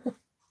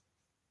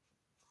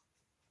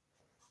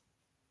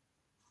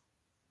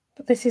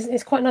 But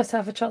it's quite nice to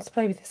have a chance to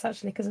play with this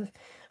actually, because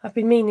I've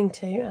been meaning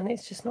to and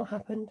it's just not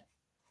happened.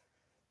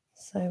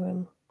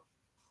 So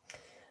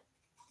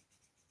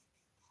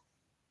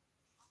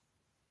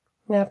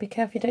now be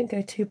careful you don't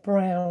go too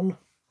brown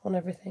on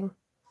everything.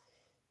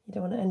 You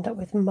don't want to end up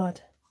with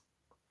mud.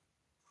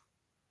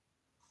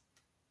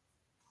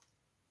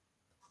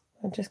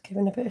 I'm just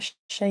giving a bit of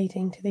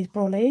shading to these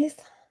brollies.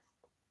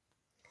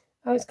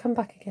 Oh, it's come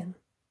back again.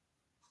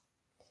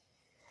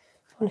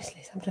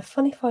 Honestly, it's having a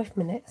funny 5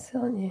 minutes,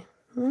 aren't you?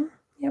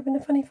 You're having a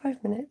funny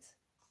 5 minutes.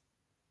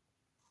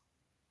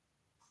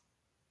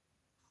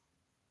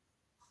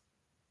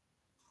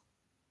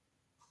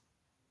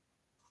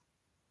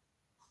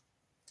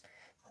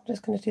 I'm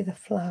just going to do the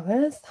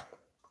flowers.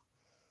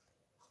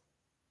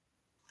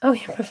 Oh,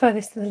 you prefer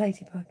this to the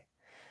ladybug?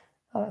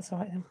 Oh, that's all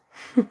right then.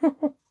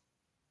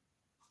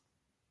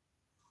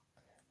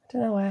 I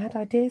don't know why I had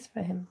ideas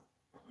for him.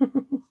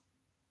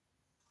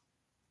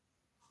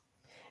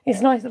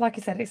 It's nice, like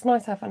I said, it's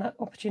nice to have an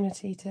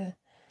opportunity to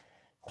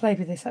play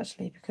with this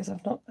actually, because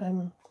I've not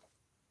had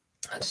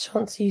a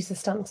chance to use the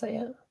stamp set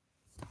yet.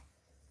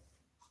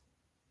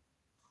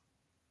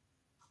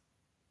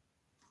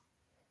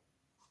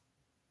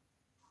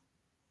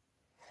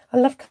 I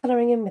love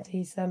colouring in with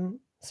these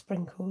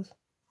sprinkles,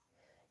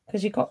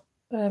 because you've got,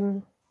 I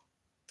don't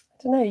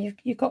know,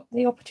 you've got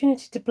the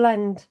opportunity to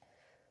blend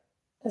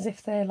as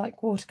if they're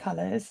like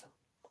watercolours,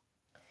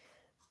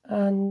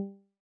 and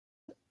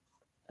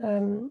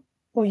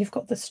or you've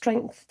got the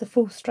strength, the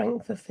full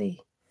strength of the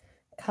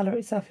colour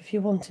itself if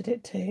you wanted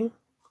it to.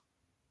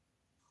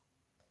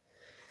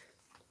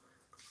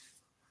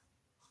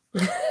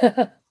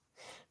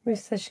 Ruth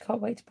says she can't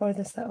wait to borrow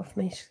the set off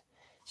me.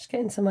 She's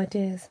getting some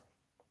ideas.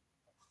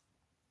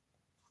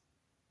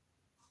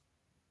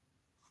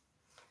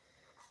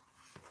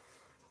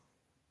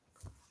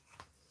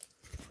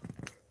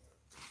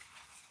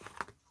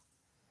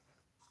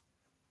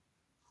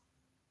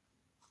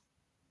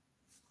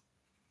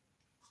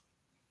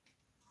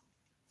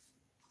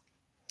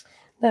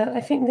 Now,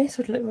 I think this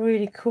would look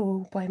really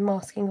cool by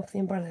masking off the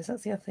umbrellas.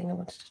 That's the other thing I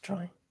wanted to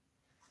try.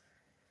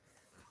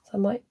 So I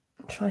might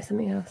try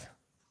something else.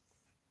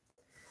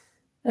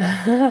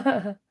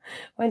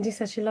 Wendy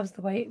says she loves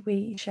the way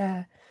we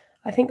share.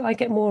 I think I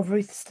get more of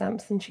Ruth's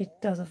stamps than she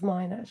does of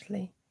mine,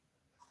 actually.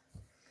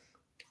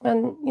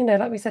 And, you know,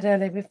 like we said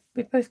earlier,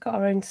 we've both got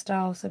our own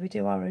style, so we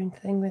do our own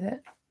thing with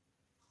it.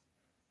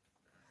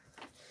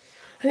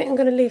 I think I'm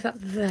going to leave that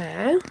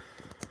there.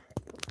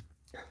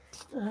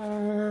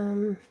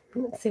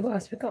 Let's see what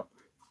else we've got.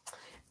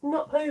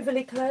 Not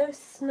overly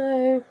close,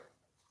 no.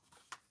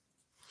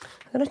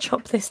 I'm going to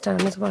chop this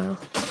down as well.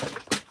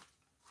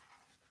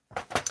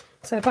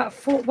 So about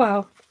 4,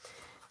 well,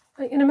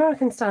 in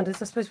American standards,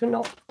 I suppose we're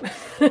not,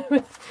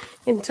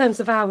 in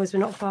terms of hours, we're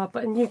not far,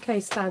 but in UK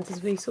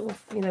standards, we sort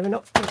of, you know, we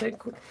don't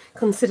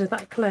consider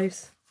that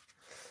close.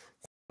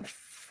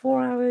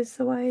 4 hours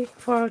away,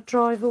 4-hour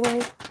drive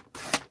away.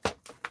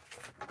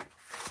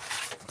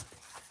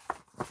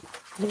 I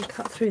didn't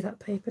cut through that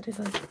paper, did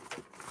I? I'm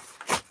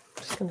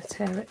just going to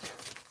tear it.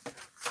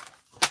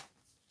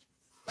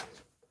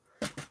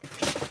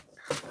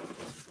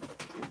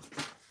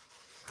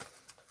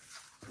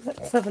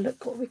 Let's have a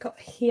look what we got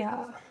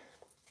here.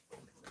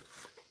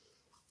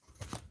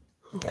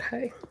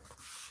 Okay.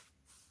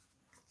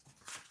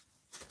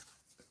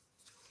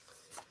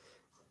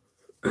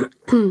 I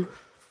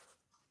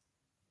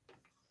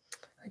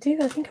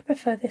think I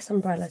prefer this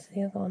umbrella to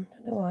the other one. I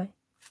don't know why.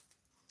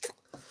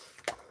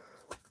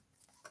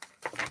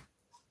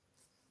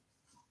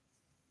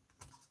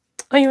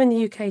 Oh, you're in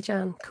the UK,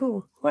 Jan.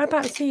 Cool.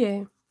 Whereabouts are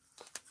you?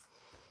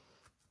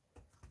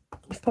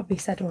 You've probably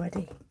said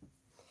already.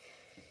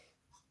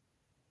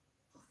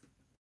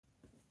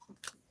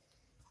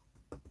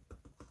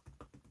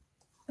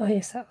 Oh,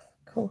 you're south.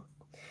 Cool.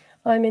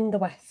 I'm in the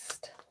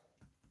west.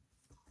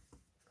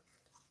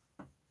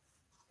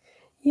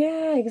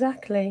 Yeah,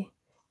 exactly.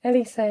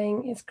 Ellie's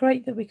saying it's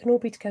great that we can all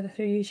be together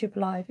through YouTube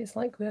Live. It's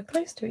like we are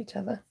close to each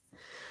other.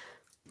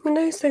 You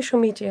know, social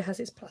media has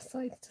its plus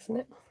side, doesn't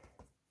it?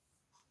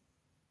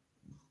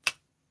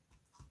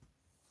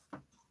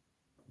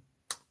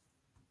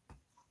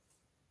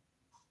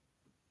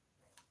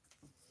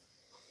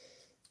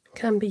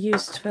 Can be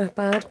used for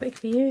bad, but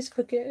it can be used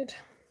for good.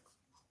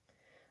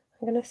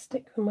 I'm going to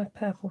stick with my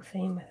purple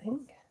theme, I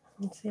think,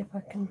 and see if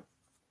I can.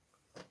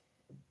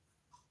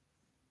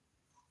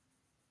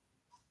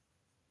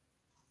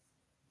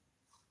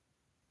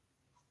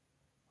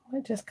 I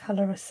might just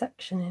colour a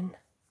section in.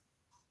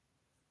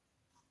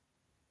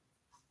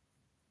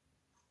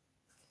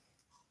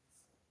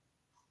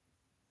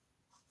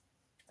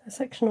 A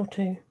section or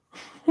two.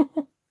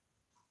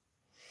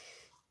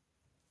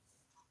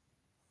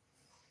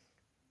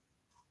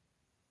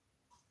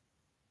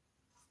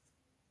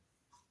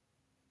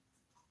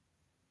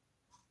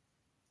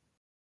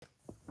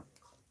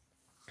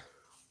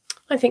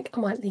 I think I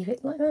might leave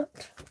it like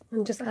that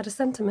and just add a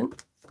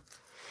sentiment.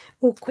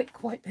 Or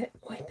quick wipe it.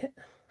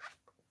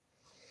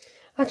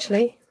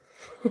 Actually,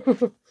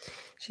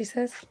 she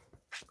says,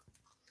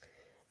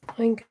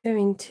 I'm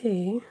going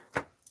to...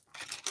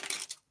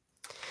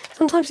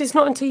 Sometimes it's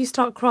not until you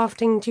start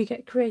crafting do you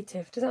get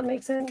creative. Does that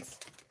make sense?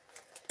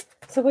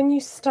 So when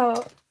you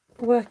start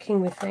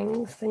working with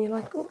things, then you're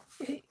like, oh,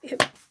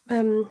 it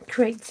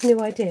creates new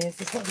ideas,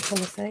 is what I'm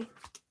trying to say.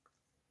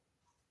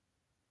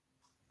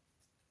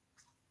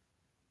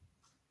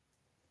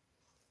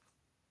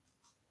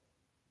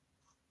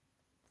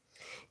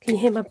 Can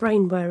you hear my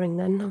brain whirring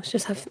then? I'm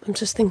just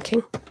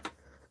thinking.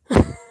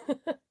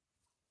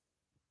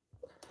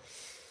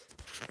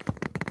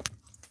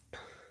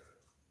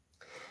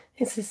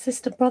 It's a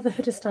sister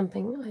brotherhood of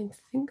stamping. I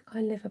think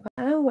I live about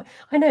an hour away.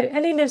 I know,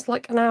 Ellie lives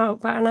like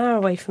about an hour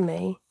away from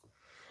me.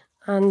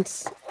 And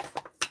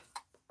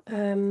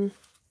I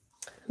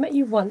met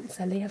you once,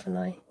 Ellie, haven't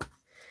I?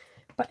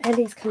 But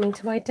Ellie's coming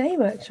to my day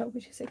workshop,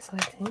 which is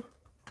exciting.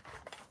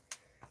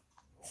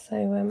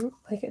 So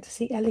I get to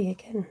see Ellie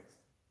again.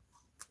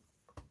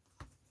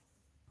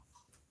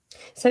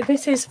 So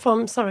this is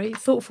from, sorry,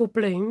 Thoughtful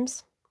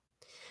Blooms.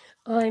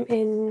 I'm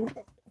in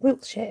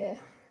Wiltshire.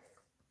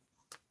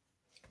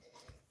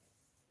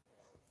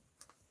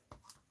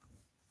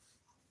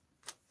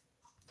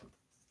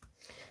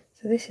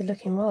 So this is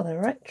looking rather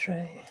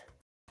retro.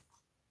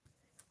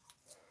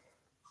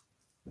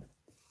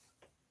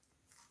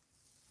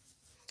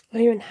 Oh,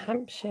 you're in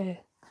Hampshire.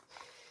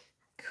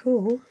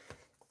 Cool.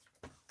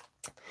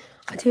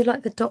 I do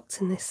like the dots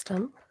in this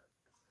stamp.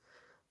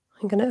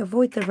 I'm going to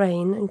avoid the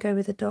rain and go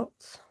with the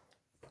dots.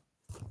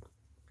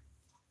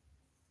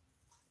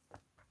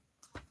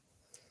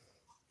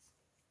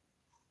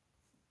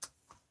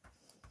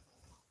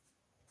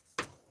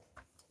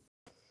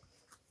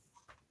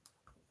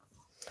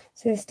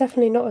 So it's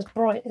definitely not as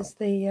bright as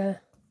the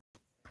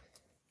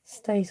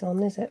stays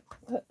on, is it?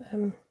 But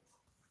a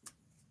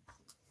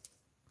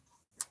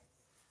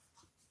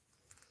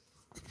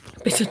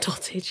bit of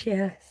dottage,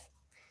 yes.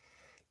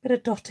 Bit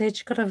of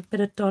dottage, got to have a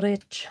bit of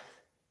dottage.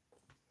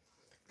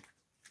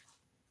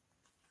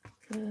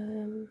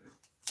 I'm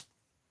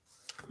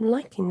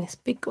liking this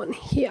big one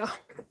here.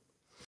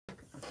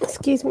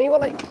 Excuse me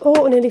while I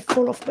I nearly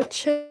fall off my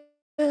chair.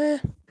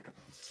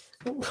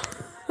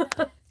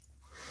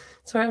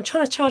 Sorry, I'm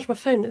trying to charge my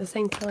phone at the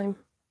same time.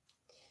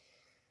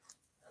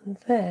 And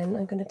then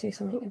I'm going to do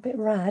something a bit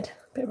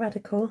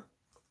radical.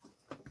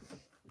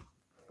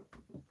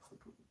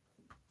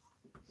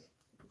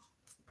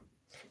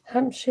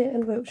 Hampshire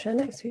and Wiltshire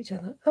next to each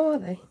other. Oh, are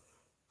they?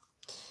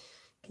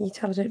 Can you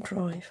tell I don't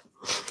drive?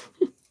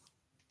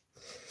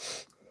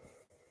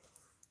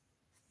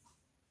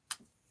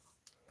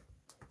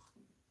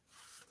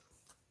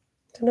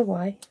 Don't know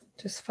why,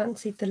 just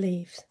fancied the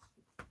leaves.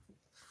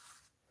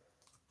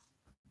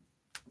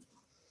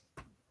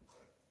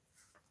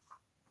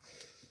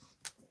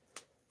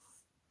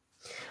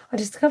 I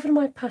discovered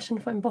my passion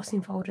for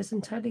embossing folders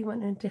and totally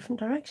went in a different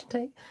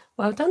direction.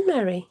 Well done,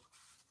 Mary.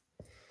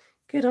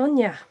 Good on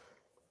ya.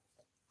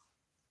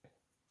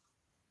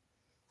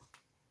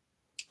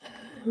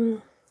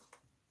 I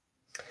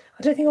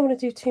don't think I want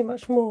to do too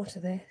much more to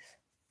this.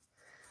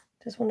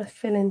 Just want to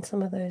fill in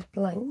some of those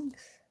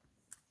blanks.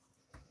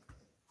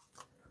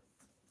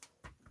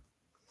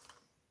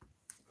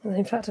 And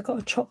in fact, I've got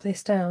to chop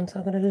this down, so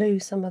I'm going to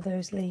lose some of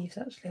those leaves,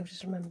 actually, I've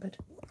just remembered.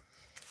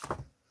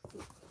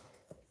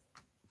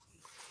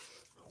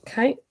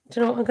 Okay, do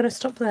you know what? I'm going to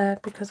stop there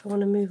because I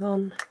want to move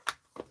on.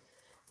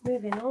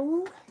 Moving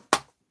on.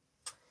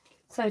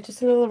 So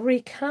just a little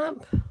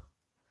recap.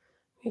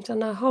 We've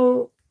done a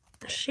whole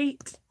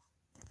sheet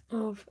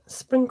of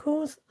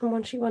sprinkles and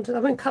one sheet wanted. I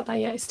won't cut that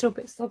yet, it's still a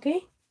bit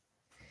soggy.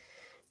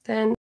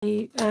 Then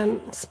we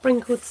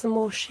sprinkled some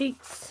more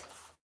sheets.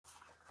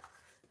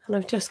 And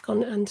I've just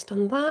gone and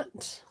done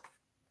that.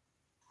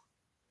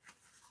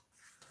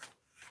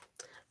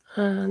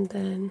 And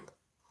then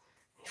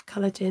we've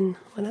coloured in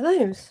one of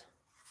those.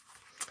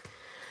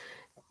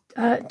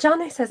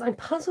 Janet says, I'm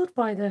puzzled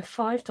by the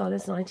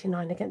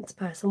 $5.99 against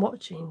the person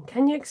watching.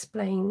 Can you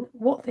explain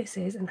what this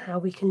is and how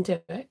we can do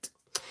it?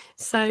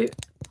 So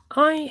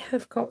I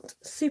have got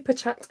Super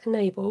Chat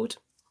enabled.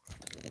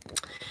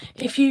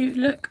 If you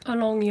look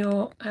along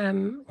your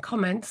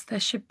comments, there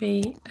should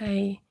be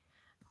a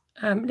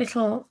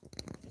little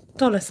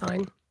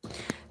 $sign.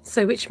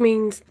 So which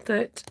means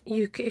that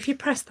if you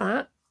press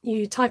that,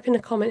 you type in a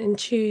comment and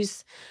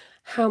choose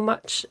how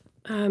much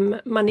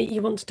money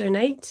you want to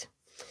donate,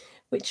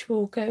 which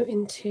will go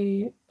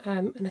into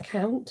an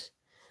account,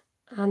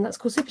 and that's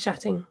called Super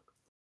Chatting.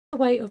 A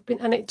way of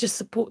and it just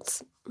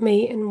supports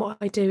me in what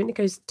I do, and it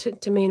goes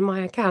to me in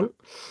my account.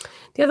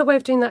 The other way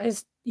of doing that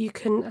is you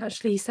can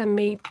actually send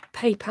me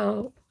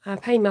PayPal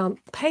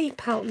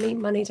me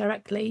money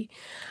directly.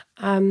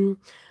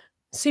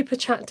 Super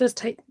Chat does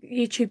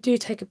YouTube do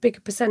take a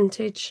bigger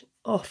percentage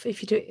off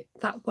if you do it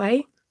that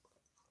way.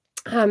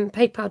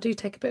 PayPal do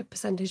take a bit of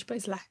percentage, but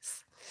it's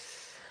less.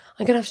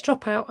 I'm going to have to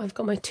drop out. I've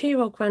got my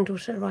 2-year-old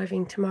granddaughter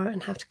arriving tomorrow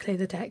and have to clear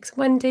the decks.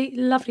 Wendy,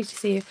 lovely to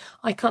see you.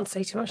 I can't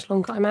stay too much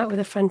longer. I'm out with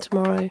a friend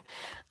tomorrow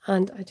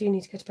and I do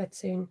need to go to bed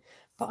soon,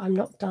 but I'm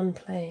not done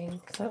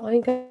playing. So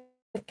I'm going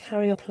to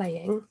carry on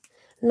playing.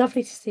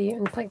 Lovely to see you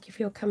and thank you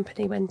for your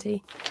company,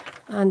 Wendy.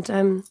 And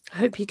I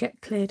hope you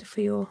get cleared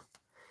for your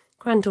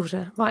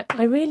granddaughter. Right,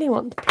 I really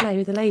want to play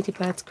with the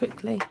ladybirds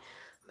quickly. I'm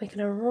making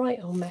a right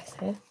old mess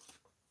here.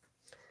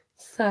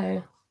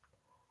 So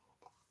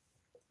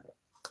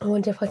I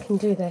wonder if I can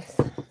do this,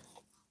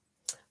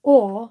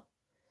 or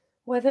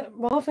whether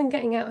rather than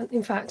getting out,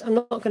 in fact I'm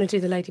not going to do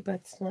the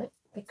ladybirds tonight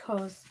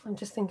because I'm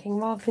just thinking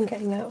rather than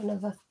getting out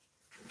another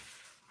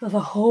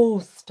whole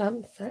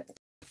stamp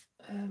set,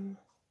 where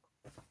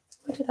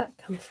did that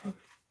come from?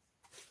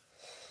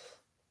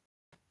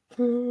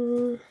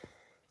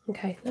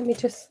 Okay, let me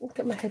just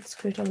get my head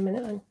screwed on a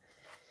minute.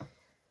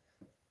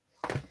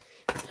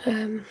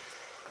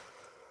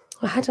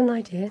 I had an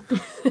idea.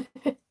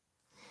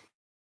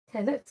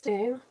 Okay, let's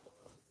do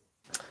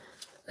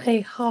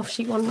a half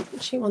sheet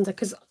wonder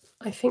because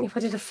I think if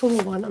I did a full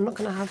one, I'm not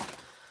going to have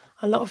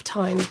a lot of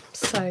time.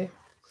 So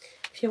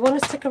if you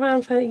want to stick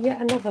around for yet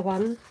another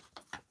one,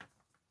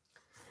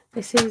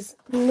 this is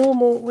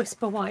normal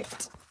Whisper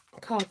White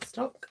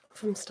cardstock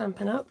from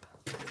Stampin' Up.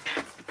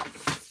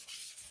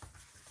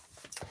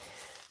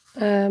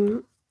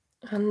 And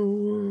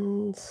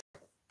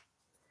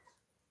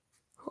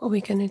what are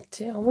we going to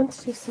do? I want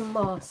to do some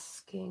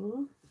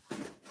masking.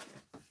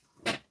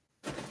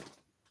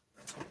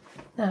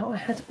 Now I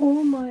had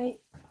all my,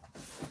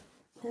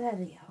 there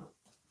they are.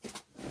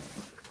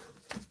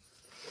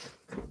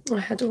 I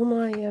had all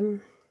my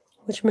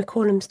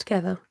whatchamacallums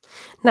together.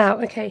 Now,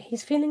 okay,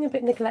 he's feeling a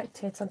bit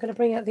neglected, so I'm going to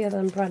bring out the other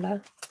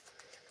umbrella.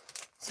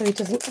 So he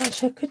doesn't,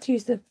 actually I could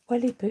use the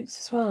welly boots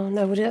as well.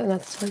 No, we'll do that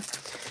another time.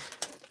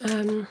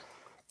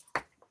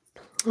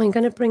 I'm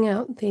going to bring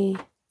out the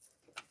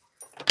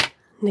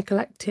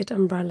neglected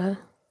umbrella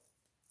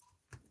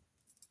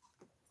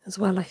as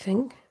well, I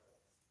think.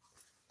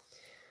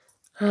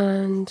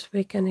 And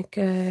we're going to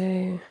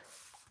go,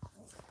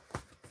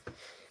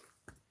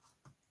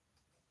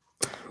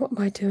 what am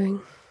I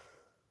doing?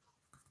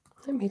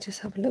 Let me just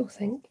have a little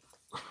think.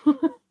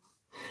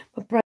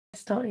 My brain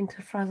is starting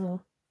to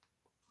frazzle.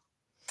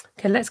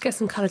 Okay, let's get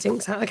some coloured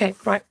inks out. Okay,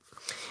 right.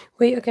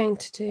 we are going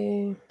to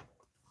do,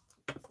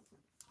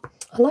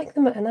 I like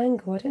them at an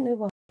angle, I don't know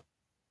why.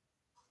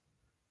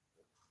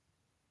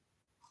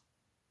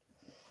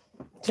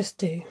 Just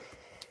do.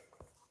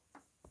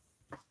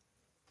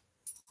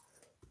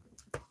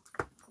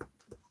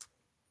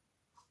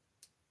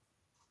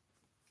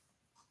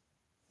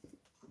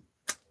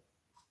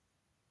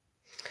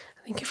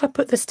 I think if I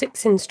put the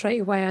sticks in straight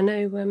away, I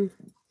know,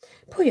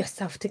 pull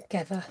yourself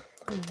together,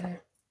 I know.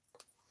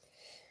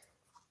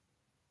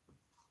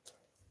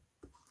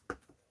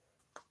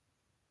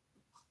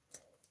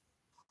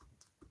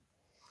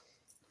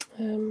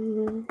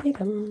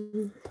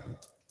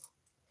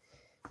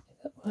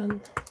 That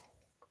one.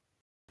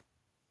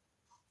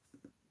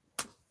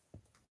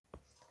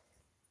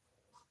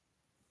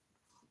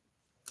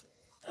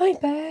 Hi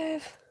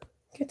Bev,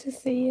 good to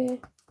see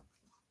you.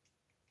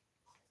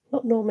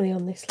 Not normally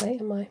on this late,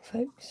 am I,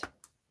 folks?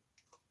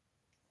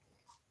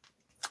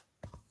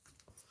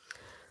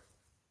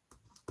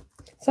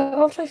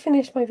 So after I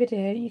finish my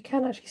video, you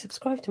can actually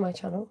subscribe to my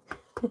channel.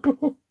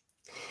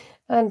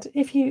 And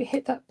if you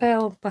hit that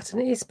bell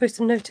button, it is supposed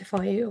to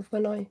notify you of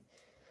when I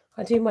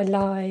do my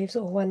lives,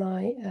 or when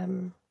I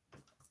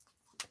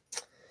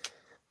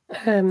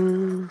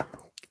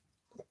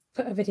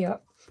put a video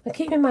up. I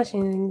keep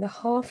imagining the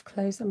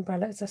half-closed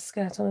umbrella as a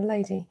skirt on a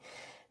lady.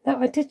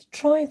 Now, I did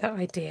try that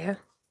idea,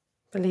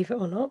 believe it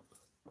or not,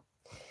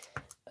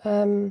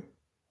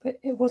 but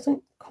it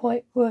wasn't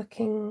quite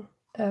working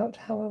out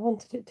how I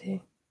wanted it to.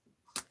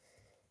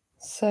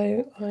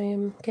 So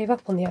I gave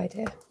up on the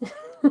idea.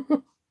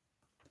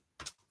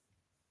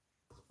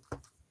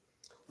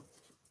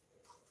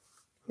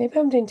 Maybe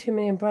I'm doing too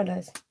many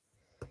umbrellas.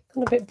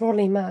 Gone a bit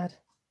brolly mad.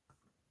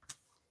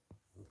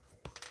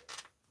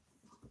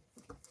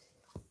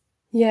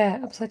 Yeah,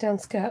 upside down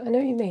skirt. I know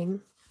what you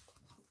mean.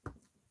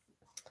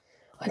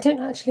 I don't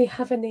actually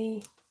have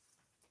any.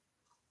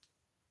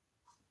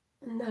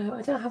 No,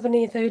 I don't have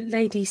any of those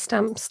lady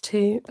stamps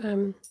to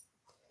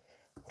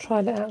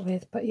try that out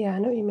with. But yeah, I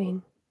know what you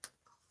mean.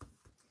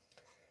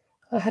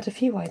 I had a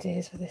few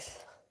ideas for this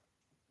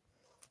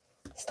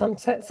stamp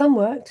set. Some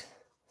worked,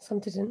 some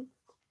didn't.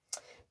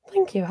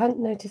 Thank you. I hadn't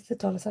noticed the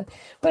dollar sign.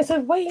 Well, it's a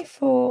way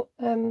for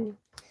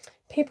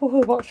people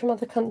who watch from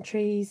other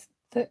countries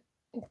that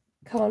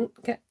can't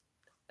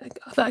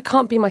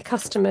be my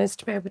customers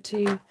to be able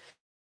to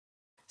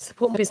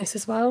support my business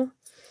as well.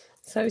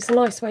 So it's a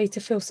nice way to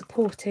feel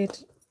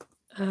supported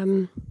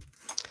if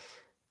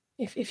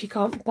you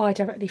can't buy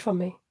directly from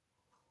me.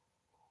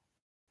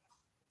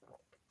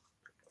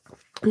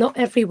 Not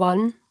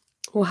everyone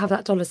will have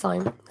that dollar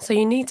sign. So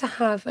you need to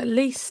have at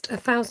least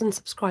 1,000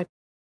 subscribers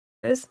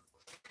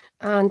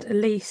and at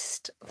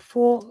least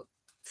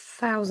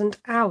 4,000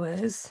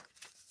 hours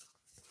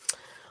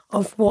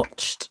of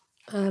watched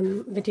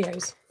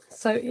videos.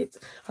 So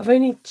I've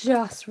only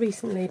just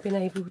recently been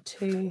able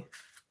to,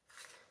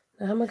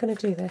 now how am I going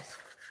to do this?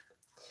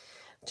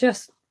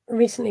 Just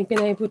recently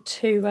been able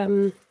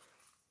to,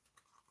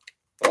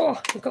 oh,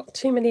 I've got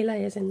too many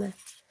layers in there.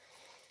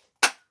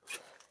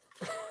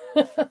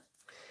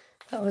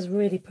 That was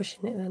really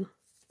pushing it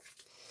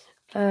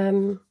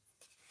then.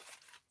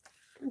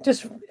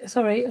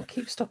 Sorry, I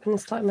keep stopping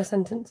and starting my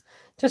sentence.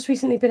 Just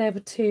recently been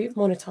able to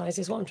monetize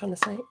is what I'm trying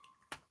to say.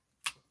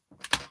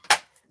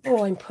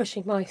 Oh, I'm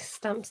pushing my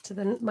stamps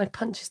my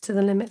punches to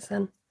the limits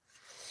then.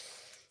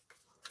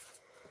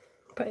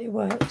 But it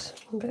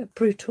worked. A bit of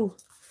brutal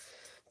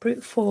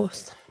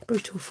force.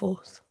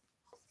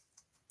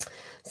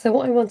 So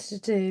what I wanted to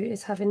do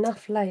is have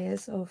enough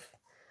layers of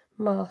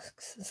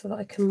masks so that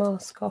I can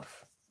mask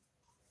off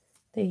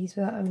these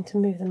without having to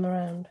move them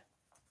around.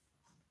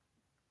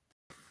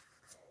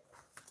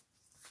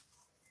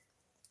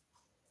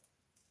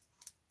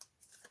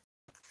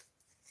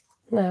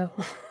 Now,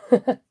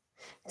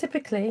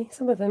 typically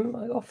some of them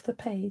are off the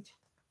page.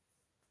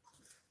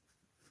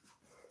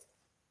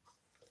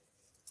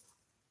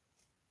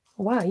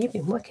 Wow, you've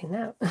been working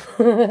out.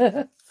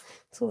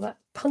 It's all that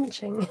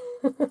punching.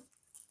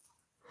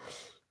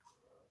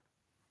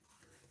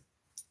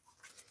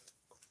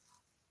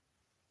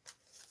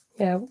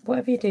 Yeah,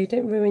 whatever you do,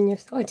 don't ruin your...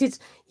 I did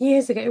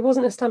years ago, it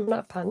wasn't a Stampin'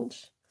 Up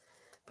punch,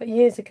 but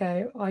years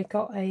ago I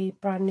got a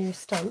brand new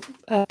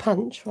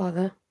punch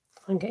rather.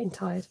 I'm getting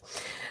tired.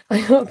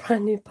 I got a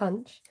brand new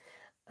punch,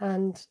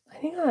 and I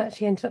think I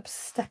actually ended up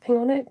stepping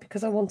on it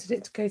because I wanted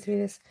it to go through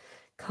this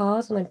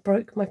card, and I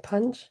broke my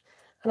punch,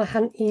 and I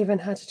hadn't even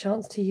had a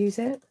chance to use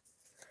it.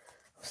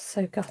 I was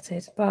so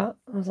gutted, but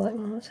I was like,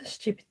 oh, that's a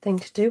stupid thing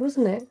to do,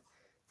 wasn't it?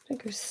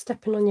 Don't go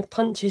stepping on your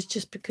punches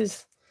just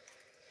because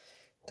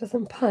it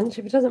doesn't punch.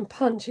 If it doesn't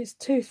punch, it's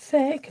too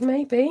thick,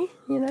 maybe,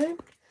 you know.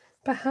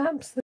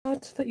 Perhaps the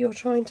card that you're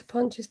trying to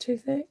punch is too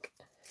thick.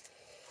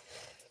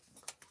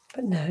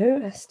 But no,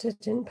 Esther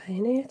didn't pay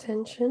any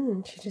attention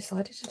and she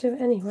decided to do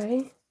it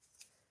anyway.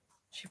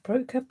 She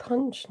broke her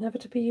punch, never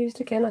to be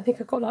used again. I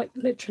think I got like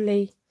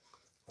literally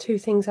 2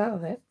 things out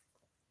of it.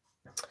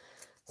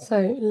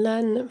 So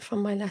learn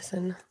from my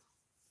lesson.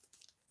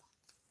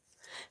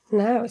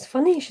 Now, it's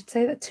funny you should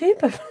say that too,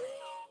 Beverly.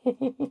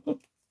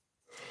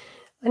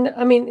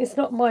 I mean, it's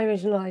not my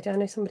original idea. I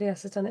know somebody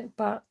else has done it,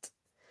 but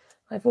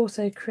I've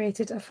also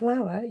created a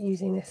flower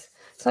using this.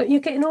 So you're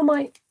getting all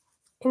my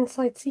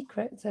inside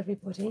secrets,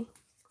 everybody.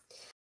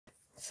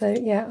 So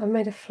yeah, I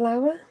made a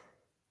flower,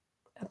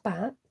 a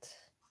bat,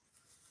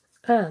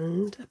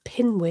 and a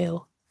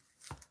pinwheel.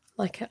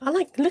 Look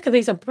at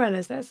these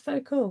umbrellas. That's so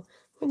cool.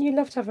 Wouldn't you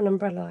love to have an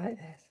umbrella like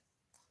this?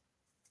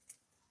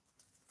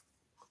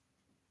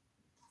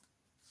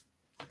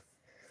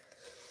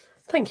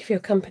 Thank you for your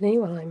company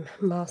while I'm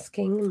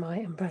masking my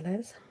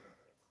umbrellas.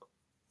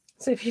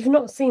 So if you've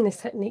not seen this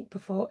technique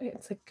before,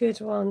 it's a good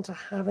one to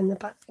have in the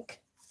bag.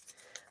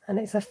 And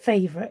it's a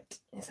favourite.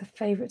 It's a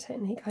favourite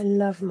technique. I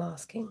love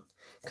masking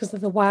because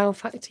of the wow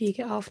factor you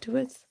get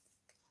afterwards.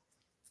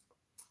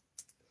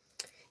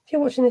 If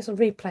you're watching this on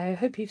replay, I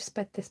hope you've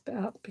sped this bit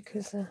up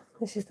because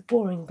this is the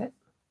boring bit.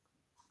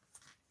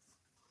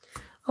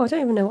 Oh, I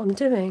don't even know what I'm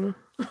doing.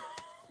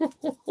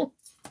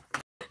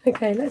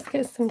 Okay, let's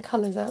get some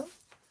colours out.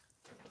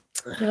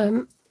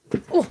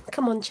 Oh,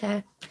 come on,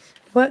 chair.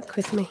 Work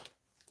with me.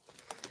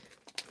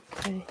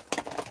 Okay.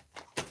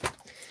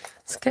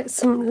 Let's get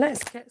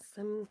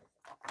some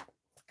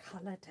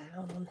colour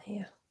down on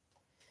here.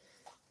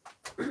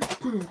 I'm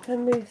going to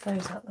move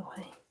those out the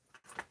way.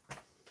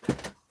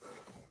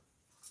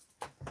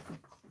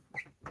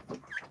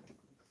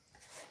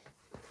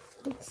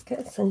 Let's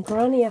get some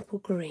Granny Apple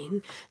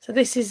Green. So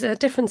this is a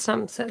different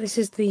stamp set. This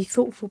is the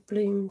Thoughtful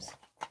Blooms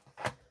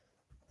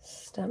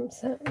stamp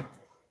set.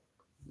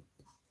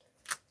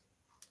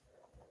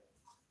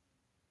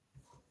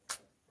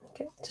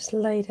 Okay, just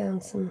lay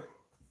down some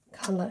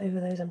colour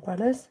over those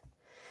umbrellas.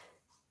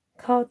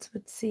 Cards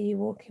would see you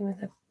walking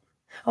with a...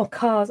 Oh,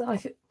 cars.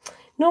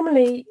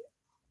 Normally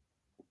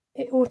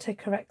it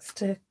auto-corrects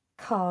to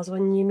cars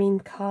when you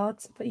mean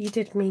cards, but you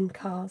did mean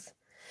cars.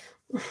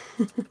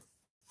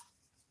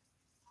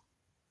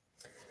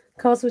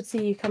 Cars would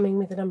see you coming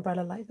with an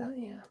umbrella like that,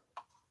 yeah.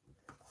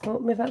 Oh,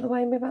 move out the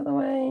way, move out the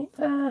way.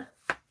 Ah,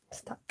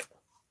 stuck.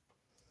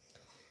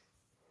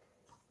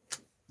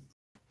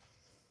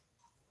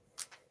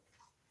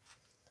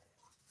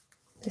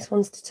 This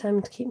one's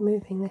determined to keep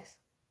moving this.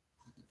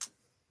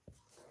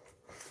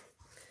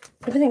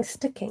 Everything's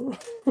sticking.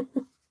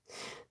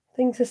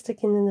 Things are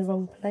sticking in the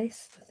wrong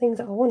place. The things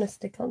that I want to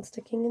stick aren't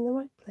sticking in the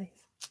right place.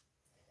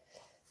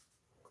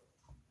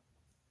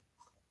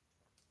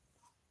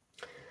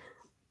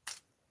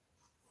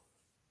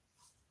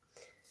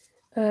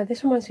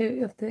 This reminds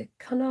me of the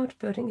Cunard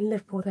building in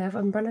Liverpool. They have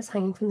umbrellas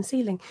hanging from the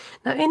ceiling.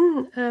 Now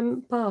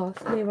in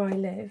Bath, near where I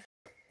live,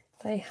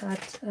 they had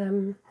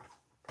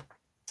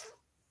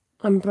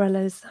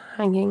umbrellas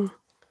hanging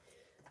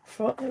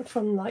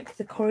from like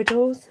the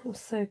corridors. It was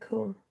so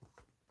cool.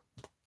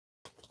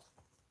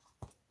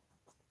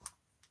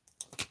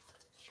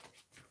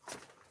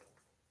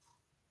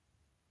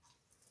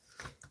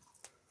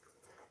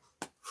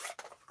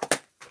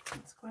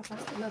 Let's grab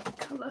out another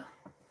colour.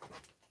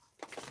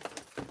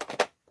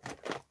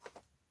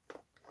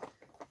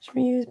 Should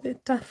we use a bit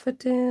of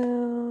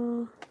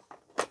daffodil?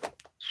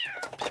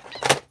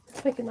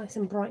 Let's make it nice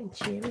and bright and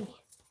cheery.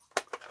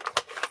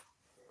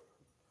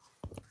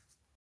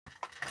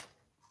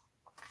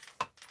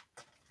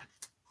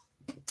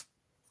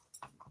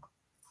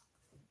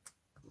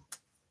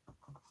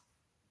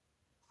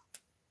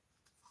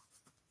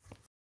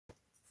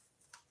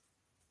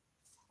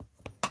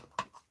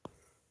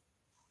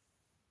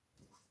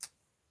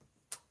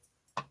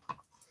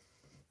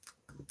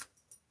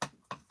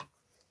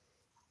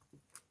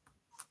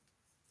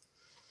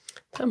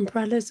 The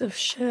umbrellas of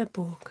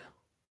Cherbourg.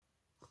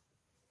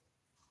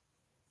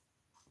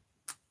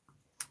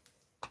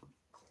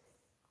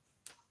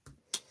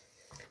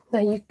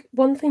 Now,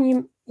 one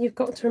thing you've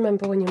got to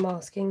remember when you're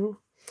masking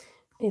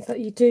is that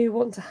you do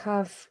want to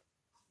have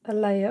a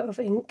layer of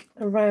ink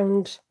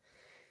around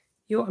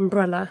your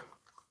umbrella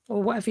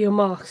or whatever you're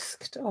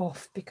masked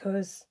off,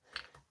 because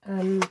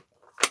it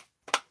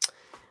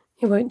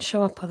won't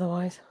show up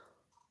otherwise.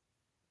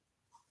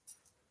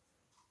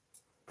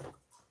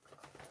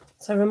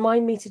 So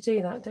remind me to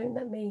do that. Don't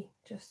let me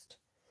just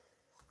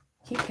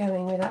keep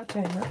going without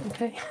doing that,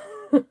 okay?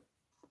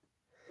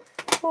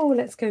 Oh,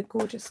 let's go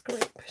gorgeous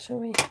grape, shall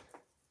we?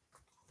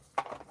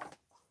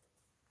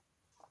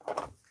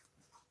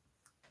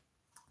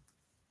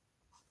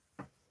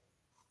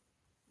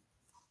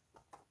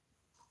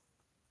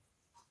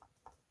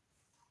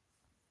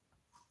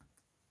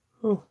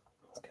 Oh,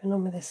 what's going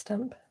on with this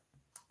stamp?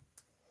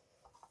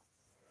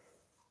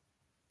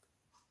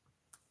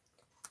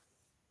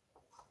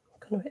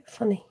 Gone a bit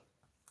funny.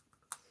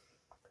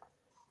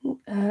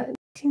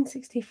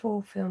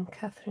 1964 film,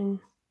 Catherine.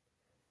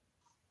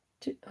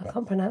 I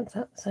can't pronounce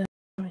that, so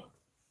sorry.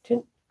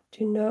 Do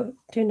you know?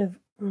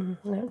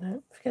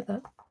 No, forget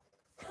that.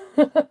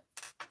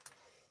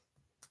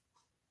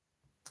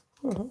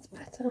 Oh, that's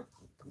better.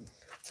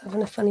 It's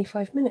having a funny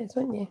 5 minutes,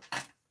 weren't you?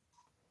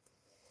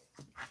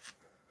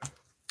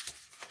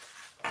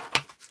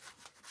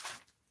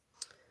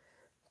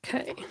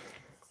 Okay.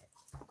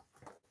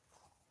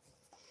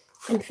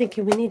 I'm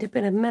thinking we need a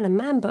bit of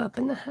melamamba up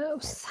in the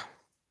house.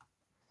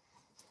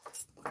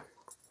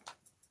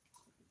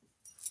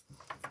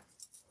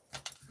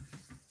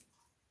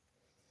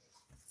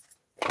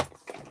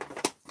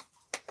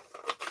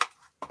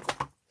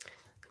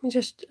 Let me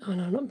just, oh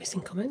no, I'm not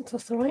missing comments,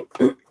 that's all right.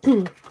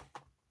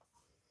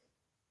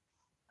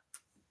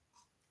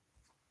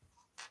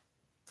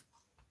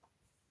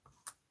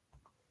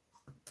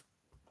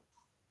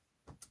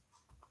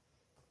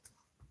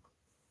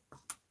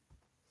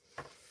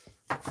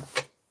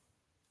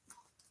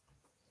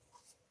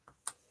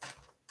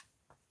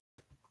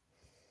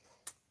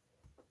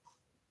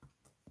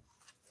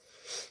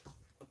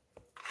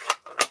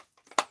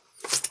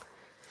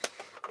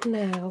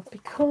 Now,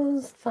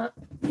 because that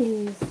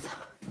is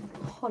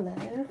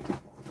hollow,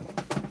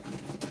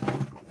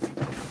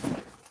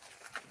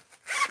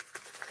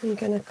 I'm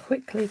going to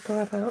quickly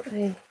grab out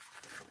a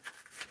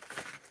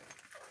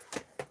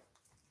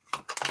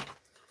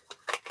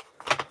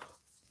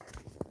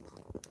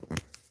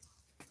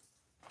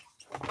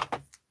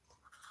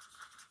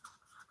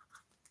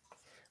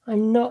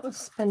I'm not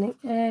spending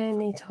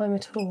any time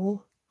at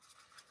all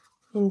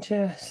in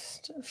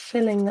just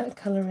filling that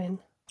colour in.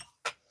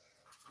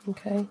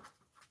 Okay,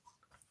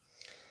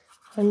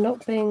 I'm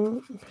not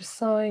being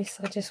precise,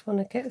 I just want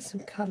to get some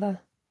colour.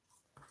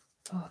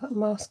 Oh, that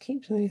mask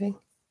keeps moving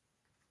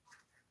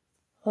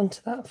onto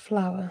that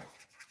flower.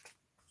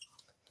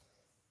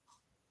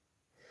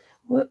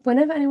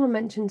 Whenever anyone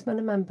mentions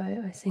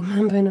Mambo, I sing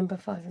Mambo number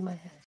 5 in my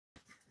head.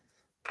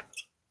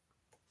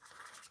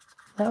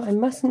 Now, I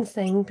mustn't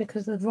sing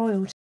because of the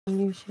royalty on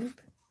YouTube.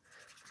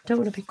 I don't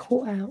want to be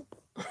caught out.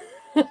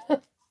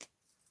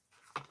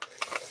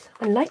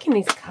 I'm liking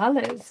these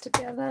colours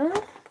together.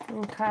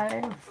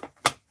 Okay.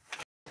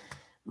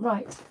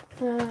 Right.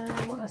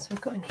 What else have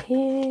we got in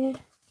here?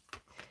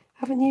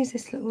 Haven't used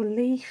this little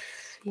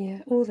leaf. Yeah,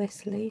 all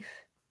this leaf.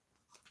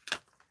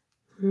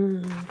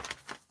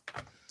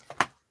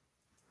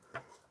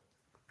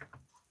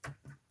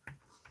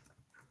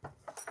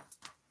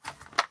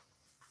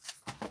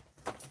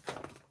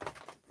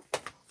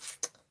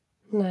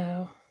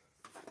 Now,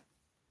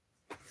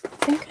 I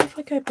think if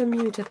I go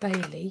Bermuda bay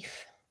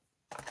leaf,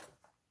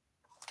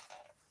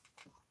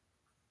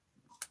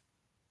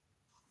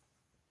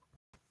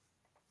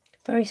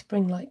 very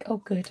spring-like. Oh,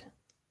 good.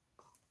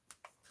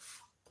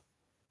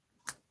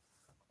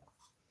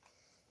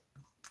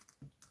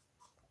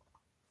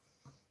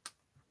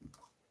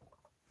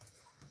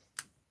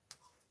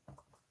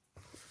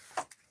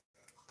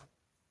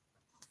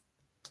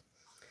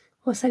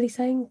 What's Ellie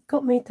saying?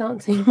 Got me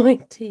dancing my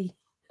tea.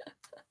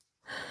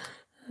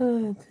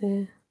 Oh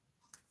dear.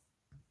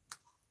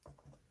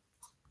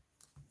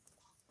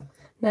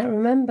 Now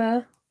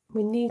remember,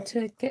 we need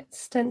to get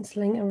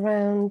stenciling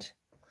around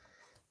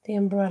the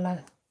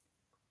umbrella.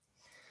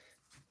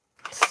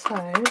 So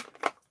I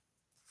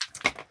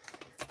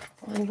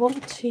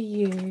want to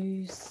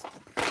use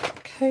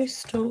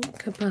Coastal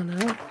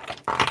Cabana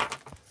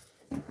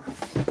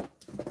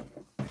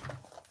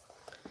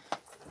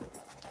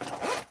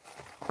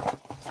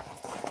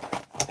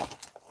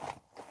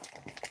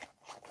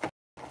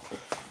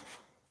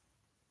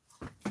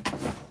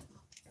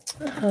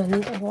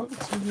and I want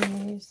to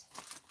use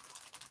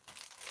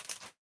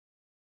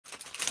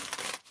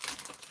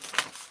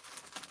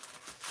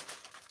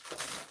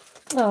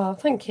oh,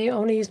 thank you. I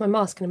want to use my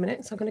mask in a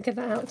minute, so I'm going to get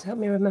that out to help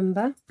me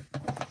remember.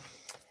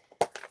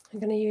 I'm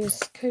going to use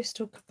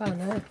Coastal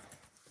Cabana.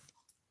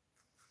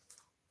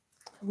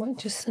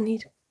 I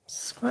need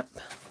scrap.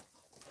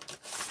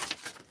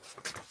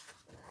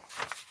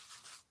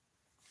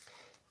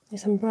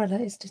 This umbrella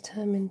is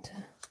determined to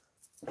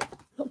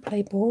not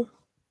play ball.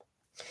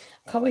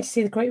 Can't wait to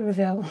see the great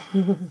reveal.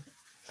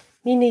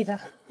 Me neither.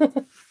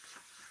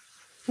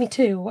 Me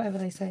too, or whatever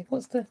they say.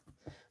 What's the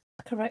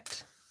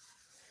correct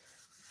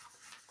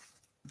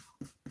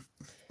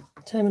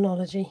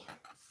terminology?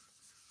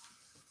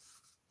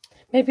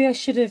 Maybe I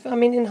should have, I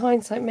mean, in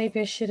hindsight,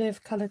 maybe I should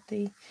have coloured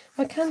the,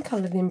 I can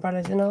colour the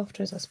umbrellas in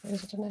afterwards, I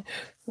suppose, I don't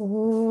know.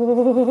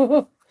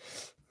 Ooh,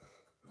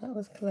 that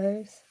was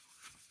close.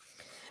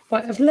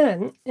 Right, I've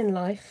learned in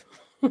life,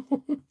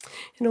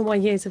 in all my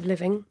years of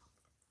living,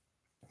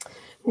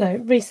 no,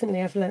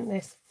 recently I've learnt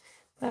this,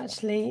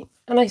 actually,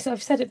 and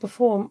I've said it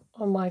before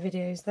on my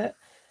videos, that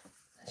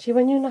actually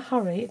when you're in a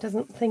hurry, it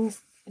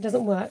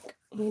doesn't work.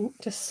 You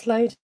just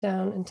slow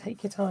down and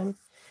take your time.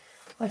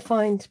 I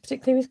find,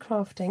 particularly with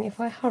crafting, if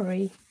I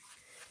hurry,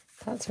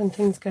 that's when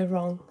things go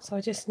wrong. So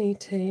I just need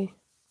to,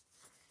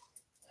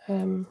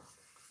 oh,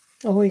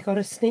 we got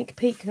a sneak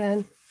peek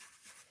then.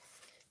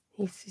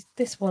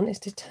 This one is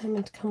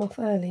determined to come off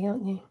early,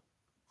 aren't you?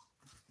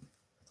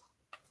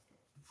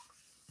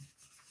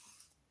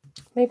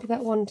 Maybe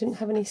that one didn't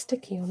have any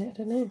sticky on it, I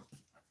don't know.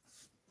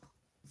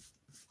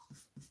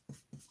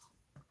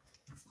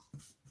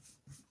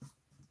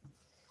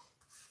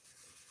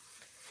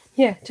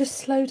 Yeah, just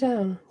slow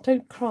down.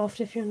 Don't craft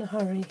if you're in a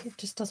hurry. It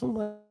just doesn't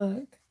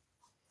work.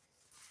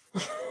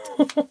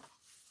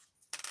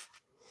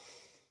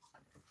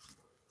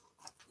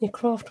 Your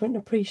craft won't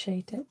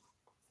appreciate it.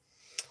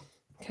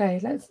 Okay,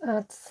 let's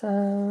add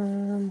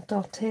some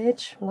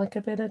dottage, like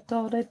a bit of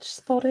dottage,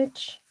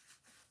 spottage.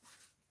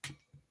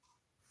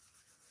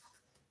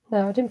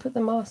 No, I didn't put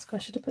the mask. I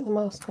should have put the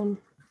mask on.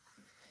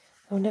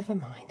 Oh, never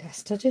mind,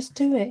 Esther. Just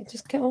do it.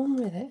 Just get on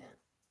with it.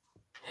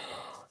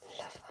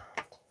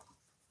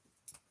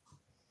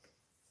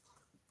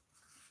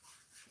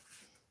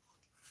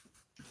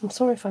 I'm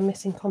sorry if I'm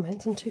missing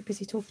comments. I'm too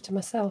busy talking to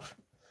myself.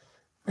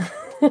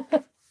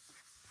 I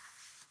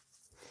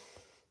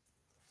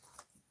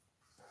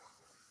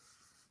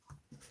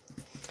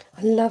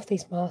love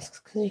these masks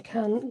because you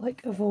can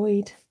like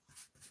avoid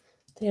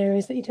the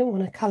areas that you don't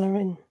want to colour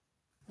in.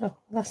 Oh,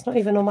 that's not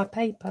even on my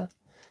paper.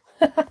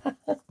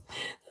 That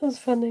was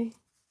funny.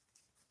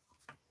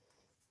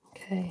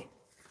 Okay,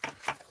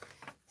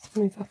 let's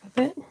move up a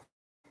bit.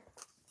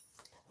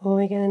 Oh,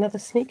 we get another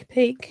sneak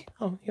peek.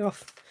 Oh, you're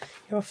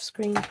off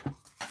screen.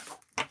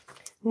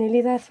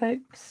 Nearly there,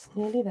 folks.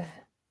 Nearly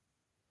there.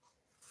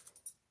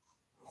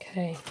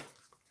 Okay.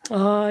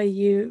 Are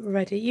you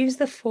ready? Use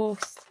the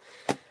force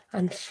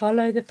and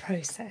follow the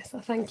process.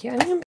 Oh, thank you.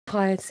 I'm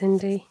tired,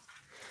 Cindy.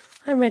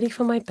 I'm ready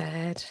for my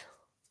bed.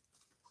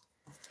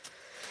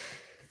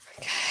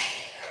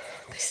 Okay.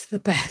 This is the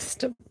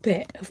best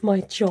bit of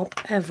my job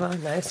ever.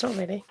 No, it's not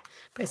really,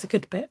 but it's a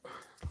good bit.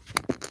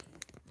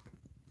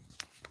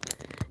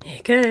 Here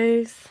it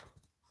goes.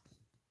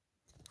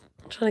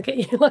 I'm trying to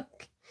get you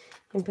like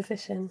in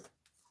position.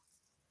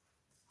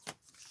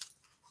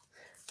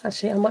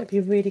 Actually, I might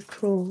be really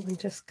cruel and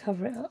just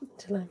cover it up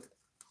until I'm...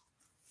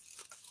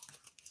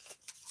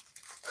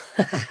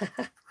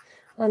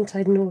 Aren't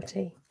I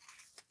naughty?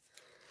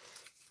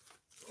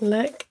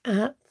 Look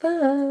at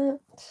that.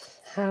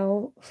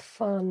 How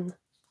fun.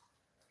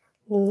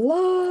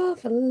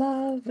 Love,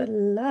 love,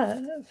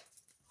 love.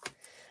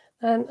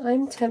 And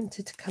I'm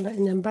tempted to colour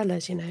in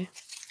umbrellas, you know.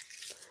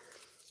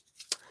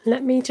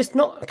 Let me just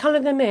not colour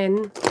them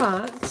in,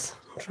 but...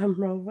 Drum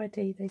roll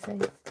ready, they say.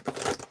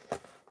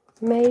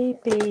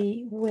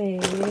 Maybe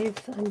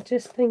with... I'm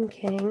just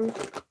thinking...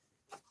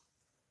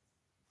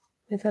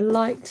 with a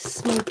light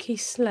smoky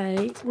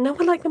slate. No,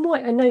 I like them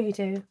white. I know you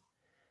do.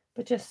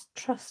 But just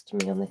trust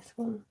me on this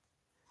one.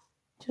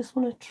 Just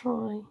want to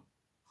try.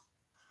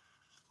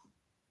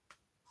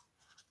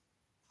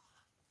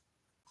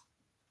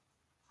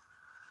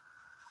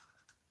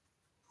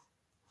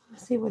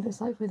 Let's see what it's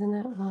like with an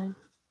outline.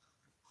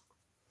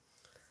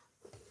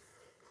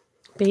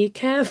 Be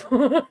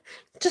careful.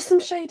 Just some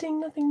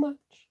shading, nothing much.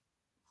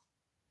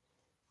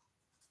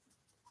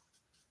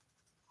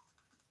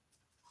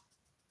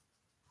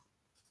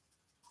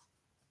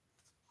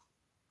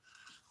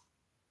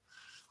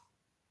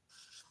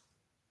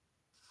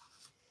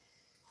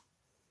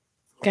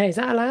 Okay, is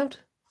that allowed?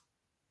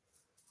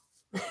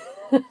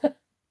 Come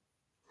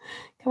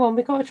on,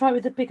 we've got to try it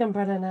with the big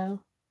umbrella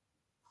now.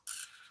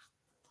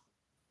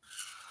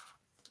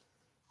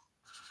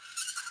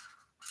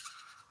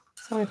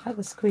 Sorry about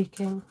the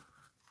squeaking.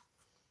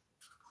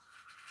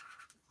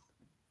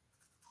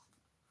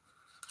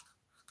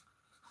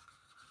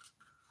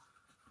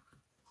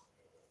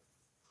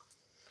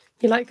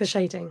 You like the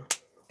shading?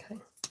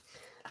 Okay.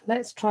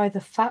 Let's try the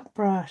fat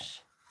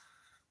brush.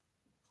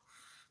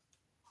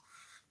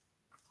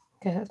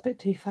 Okay, that's a bit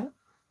too fat.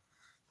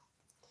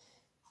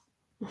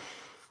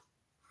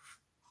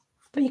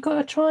 But you've got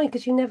to try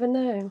because you never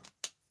know.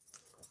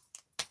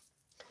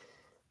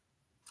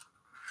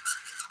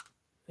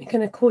 We're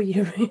going to call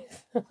you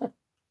Ruth.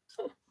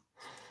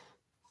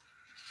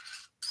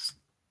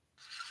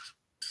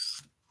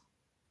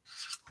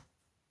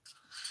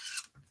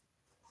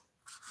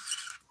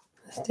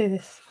 Let's do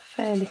this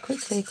fairly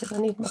quickly because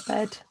I need my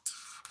bed.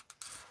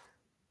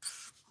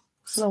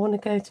 And I want to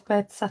go to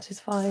bed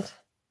satisfied.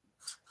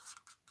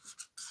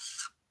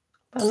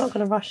 But I'm not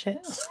going to rush it.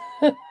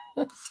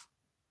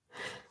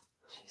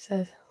 She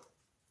said.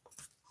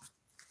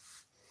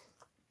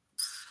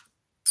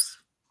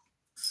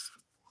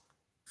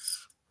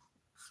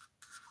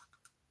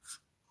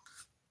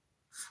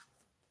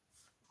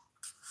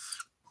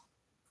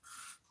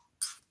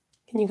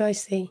 Can you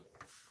guys see?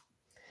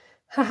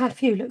 Haha,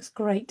 Phew looks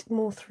great.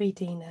 More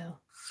 3D now.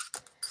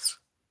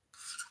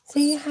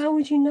 See, how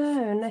would you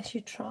know unless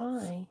you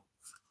try?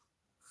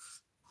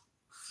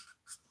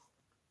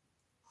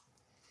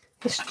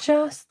 It's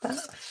just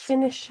that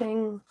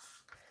finishing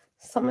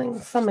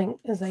something,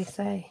 as they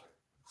say.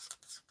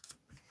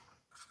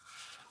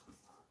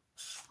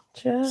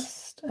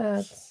 Just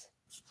adds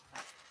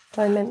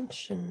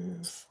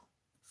dimensions.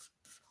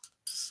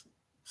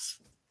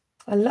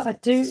 I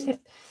do,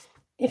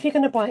 if you're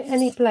going to buy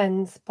any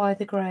blends, buy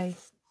the grey.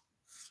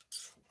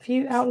 If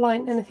you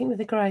outline anything with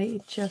the grey,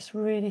 it just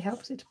really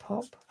helps it to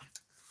pop.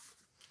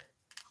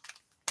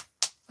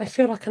 I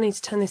feel like I need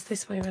to turn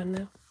this way around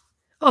now.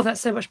 Oh,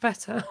 that's so much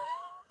better.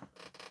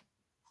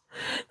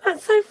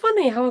 That's so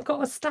funny how I've got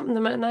to stamp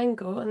them at an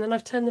angle and then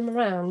I've turned them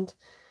around.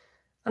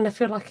 And I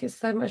feel like it's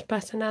so much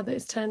better now that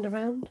it's turned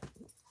around.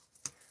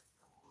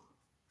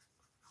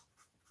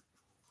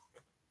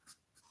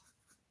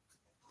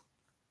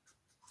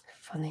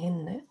 Funny,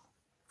 isn't it?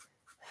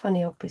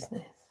 Funny old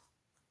business.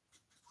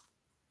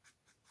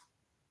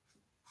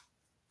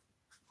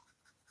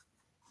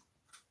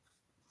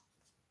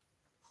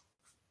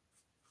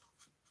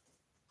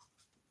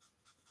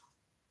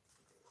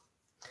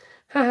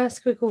 Haha,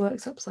 Squiggle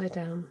works upside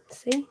down.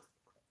 See?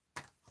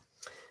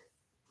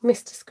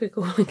 Mr.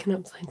 Squiggle working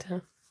upside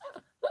down.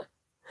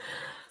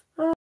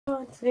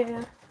 Oh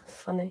dear.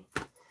 Funny.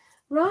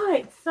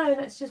 Right, so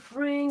let's just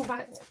bring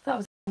back, that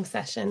was a long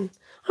session.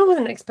 I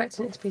wasn't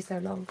expecting it to be so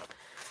long,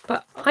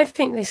 but I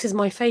think this is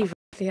my favourite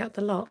out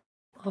the lot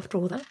after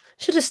all that.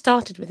 Should have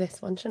started with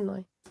this one, shouldn't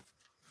I?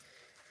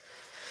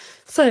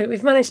 So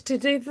we've managed to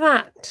do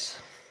that.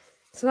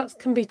 So that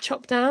can be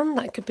chopped down,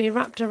 that could be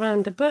wrapped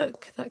around a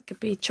book, that could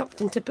be chopped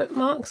into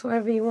bookmarks,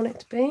 wherever you want it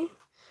to be.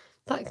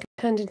 That could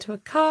be turned into a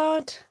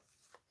card.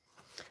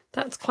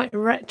 That's quite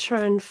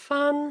retro and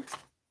fun.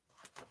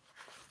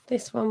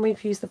 This one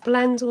we've used the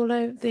blends all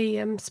over,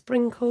 the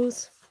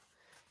sprinkles,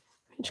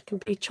 which can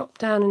be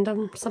chopped down and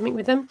done something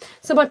with them.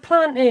 So my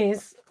plan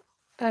is,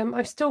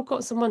 I've still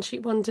got some one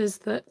sheet wonders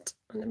that,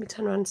 let me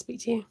turn around and speak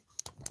to you.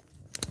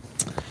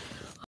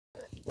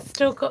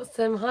 Still got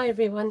some, hi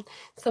everyone,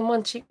 some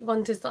one sheet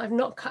wonders that I've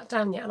not cut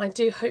down yet, and I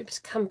do hope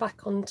to come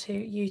back onto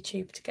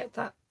YouTube to get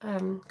that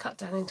cut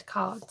down into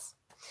cards.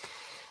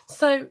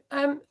 So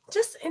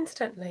just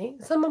incidentally,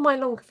 some of my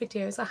longer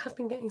videos I have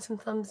been getting some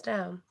thumbs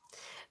down.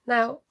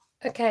 Now,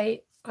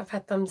 okay, I've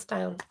had thumbs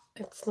down,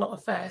 it's not a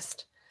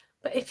first,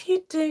 but if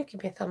you do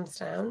give me a thumbs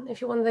down,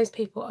 if you're one of those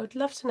people, I would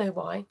love to know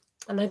why,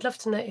 and I'd love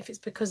to know if it's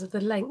because of the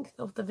length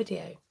of the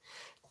video.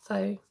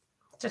 So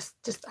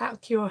just out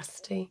of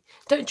curiosity,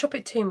 don't chop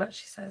it too much,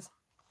 she says.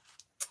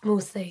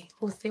 We'll see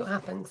what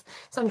happens.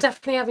 So I'm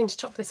definitely having to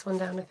chop this one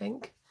down, I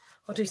think,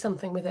 or do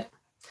something with it.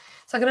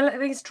 So I'm going to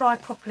let these dry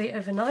properly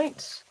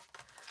overnight.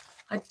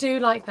 I do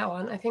like that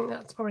one, I think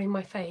that's probably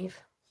my fave.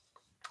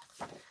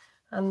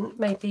 And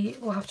maybe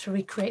we'll have to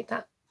recreate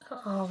that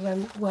at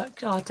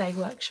our day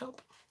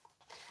workshop.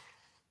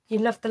 You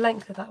love the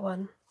length of that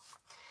one.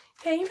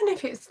 Yeah, even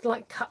if it's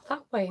like cut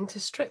that way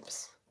into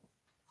strips,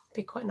 it'd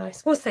be quite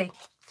nice. We'll see.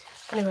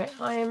 Anyway,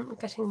 I am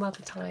getting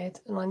rather tired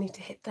and I need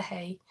to hit the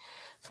hay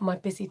for my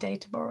busy day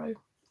tomorrow.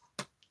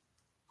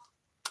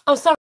 Oh,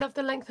 sorry, I love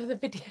the length of the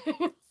video.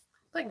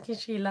 Thank you,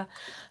 Sheila.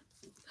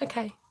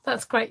 Okay,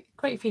 that's great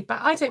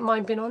feedback. I don't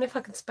mind being on. If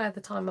I can spare the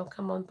time, I'll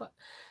come on, but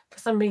for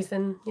some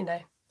reason, you know,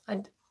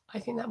 I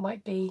think that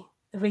might be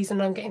the reason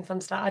I'm getting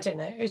thumbs down. I don't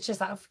know. It's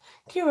just out of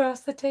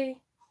curiosity.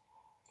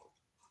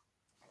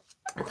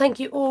 Thank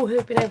you all who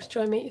have been able to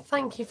join me.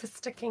 Thank you for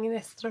sticking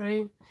this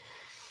through.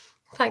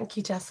 Thank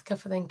you, Jessica,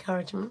 for the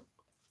encouragement.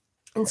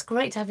 It's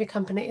great to have your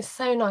company. It's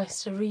so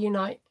nice to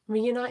unite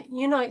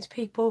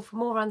people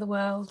from all around the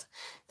world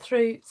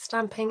through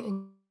stamping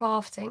and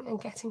crafting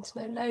and getting to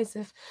know loads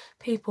of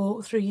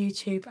people through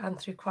YouTube and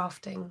through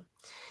crafting.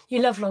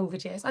 You love long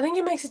videos. I think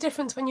it makes a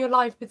difference when you're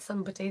live with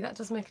somebody. That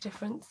does make a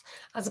difference,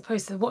 as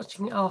opposed to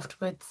watching it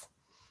afterwards.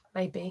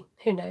 Maybe,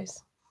 who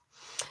knows.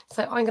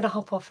 So I'm going to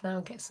hop off now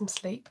and get some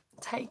sleep.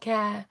 Take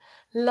care.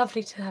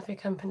 Lovely to have your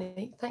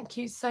company. Thank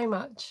you so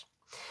much.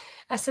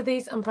 So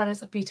these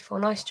umbrellas are beautiful.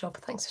 Nice job.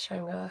 Thanks for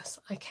showing with us.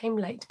 I came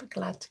late but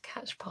glad to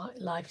catch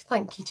part live.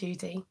 Thank you,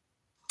 Judy.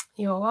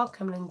 You are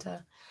welcome,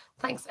 Linda.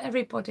 Thanks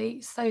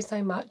everybody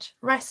so much.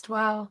 Rest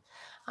well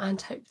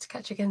and hope to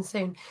catch you again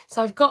soon.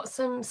 So I've got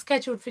some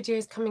scheduled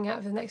videos coming out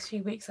over the next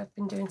few weeks. I've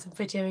been doing some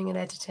videoing and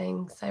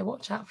editing, so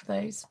watch out for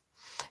those.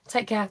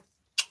 Take care.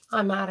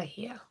 I'm out of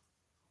here.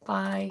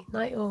 Bye.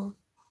 Night all.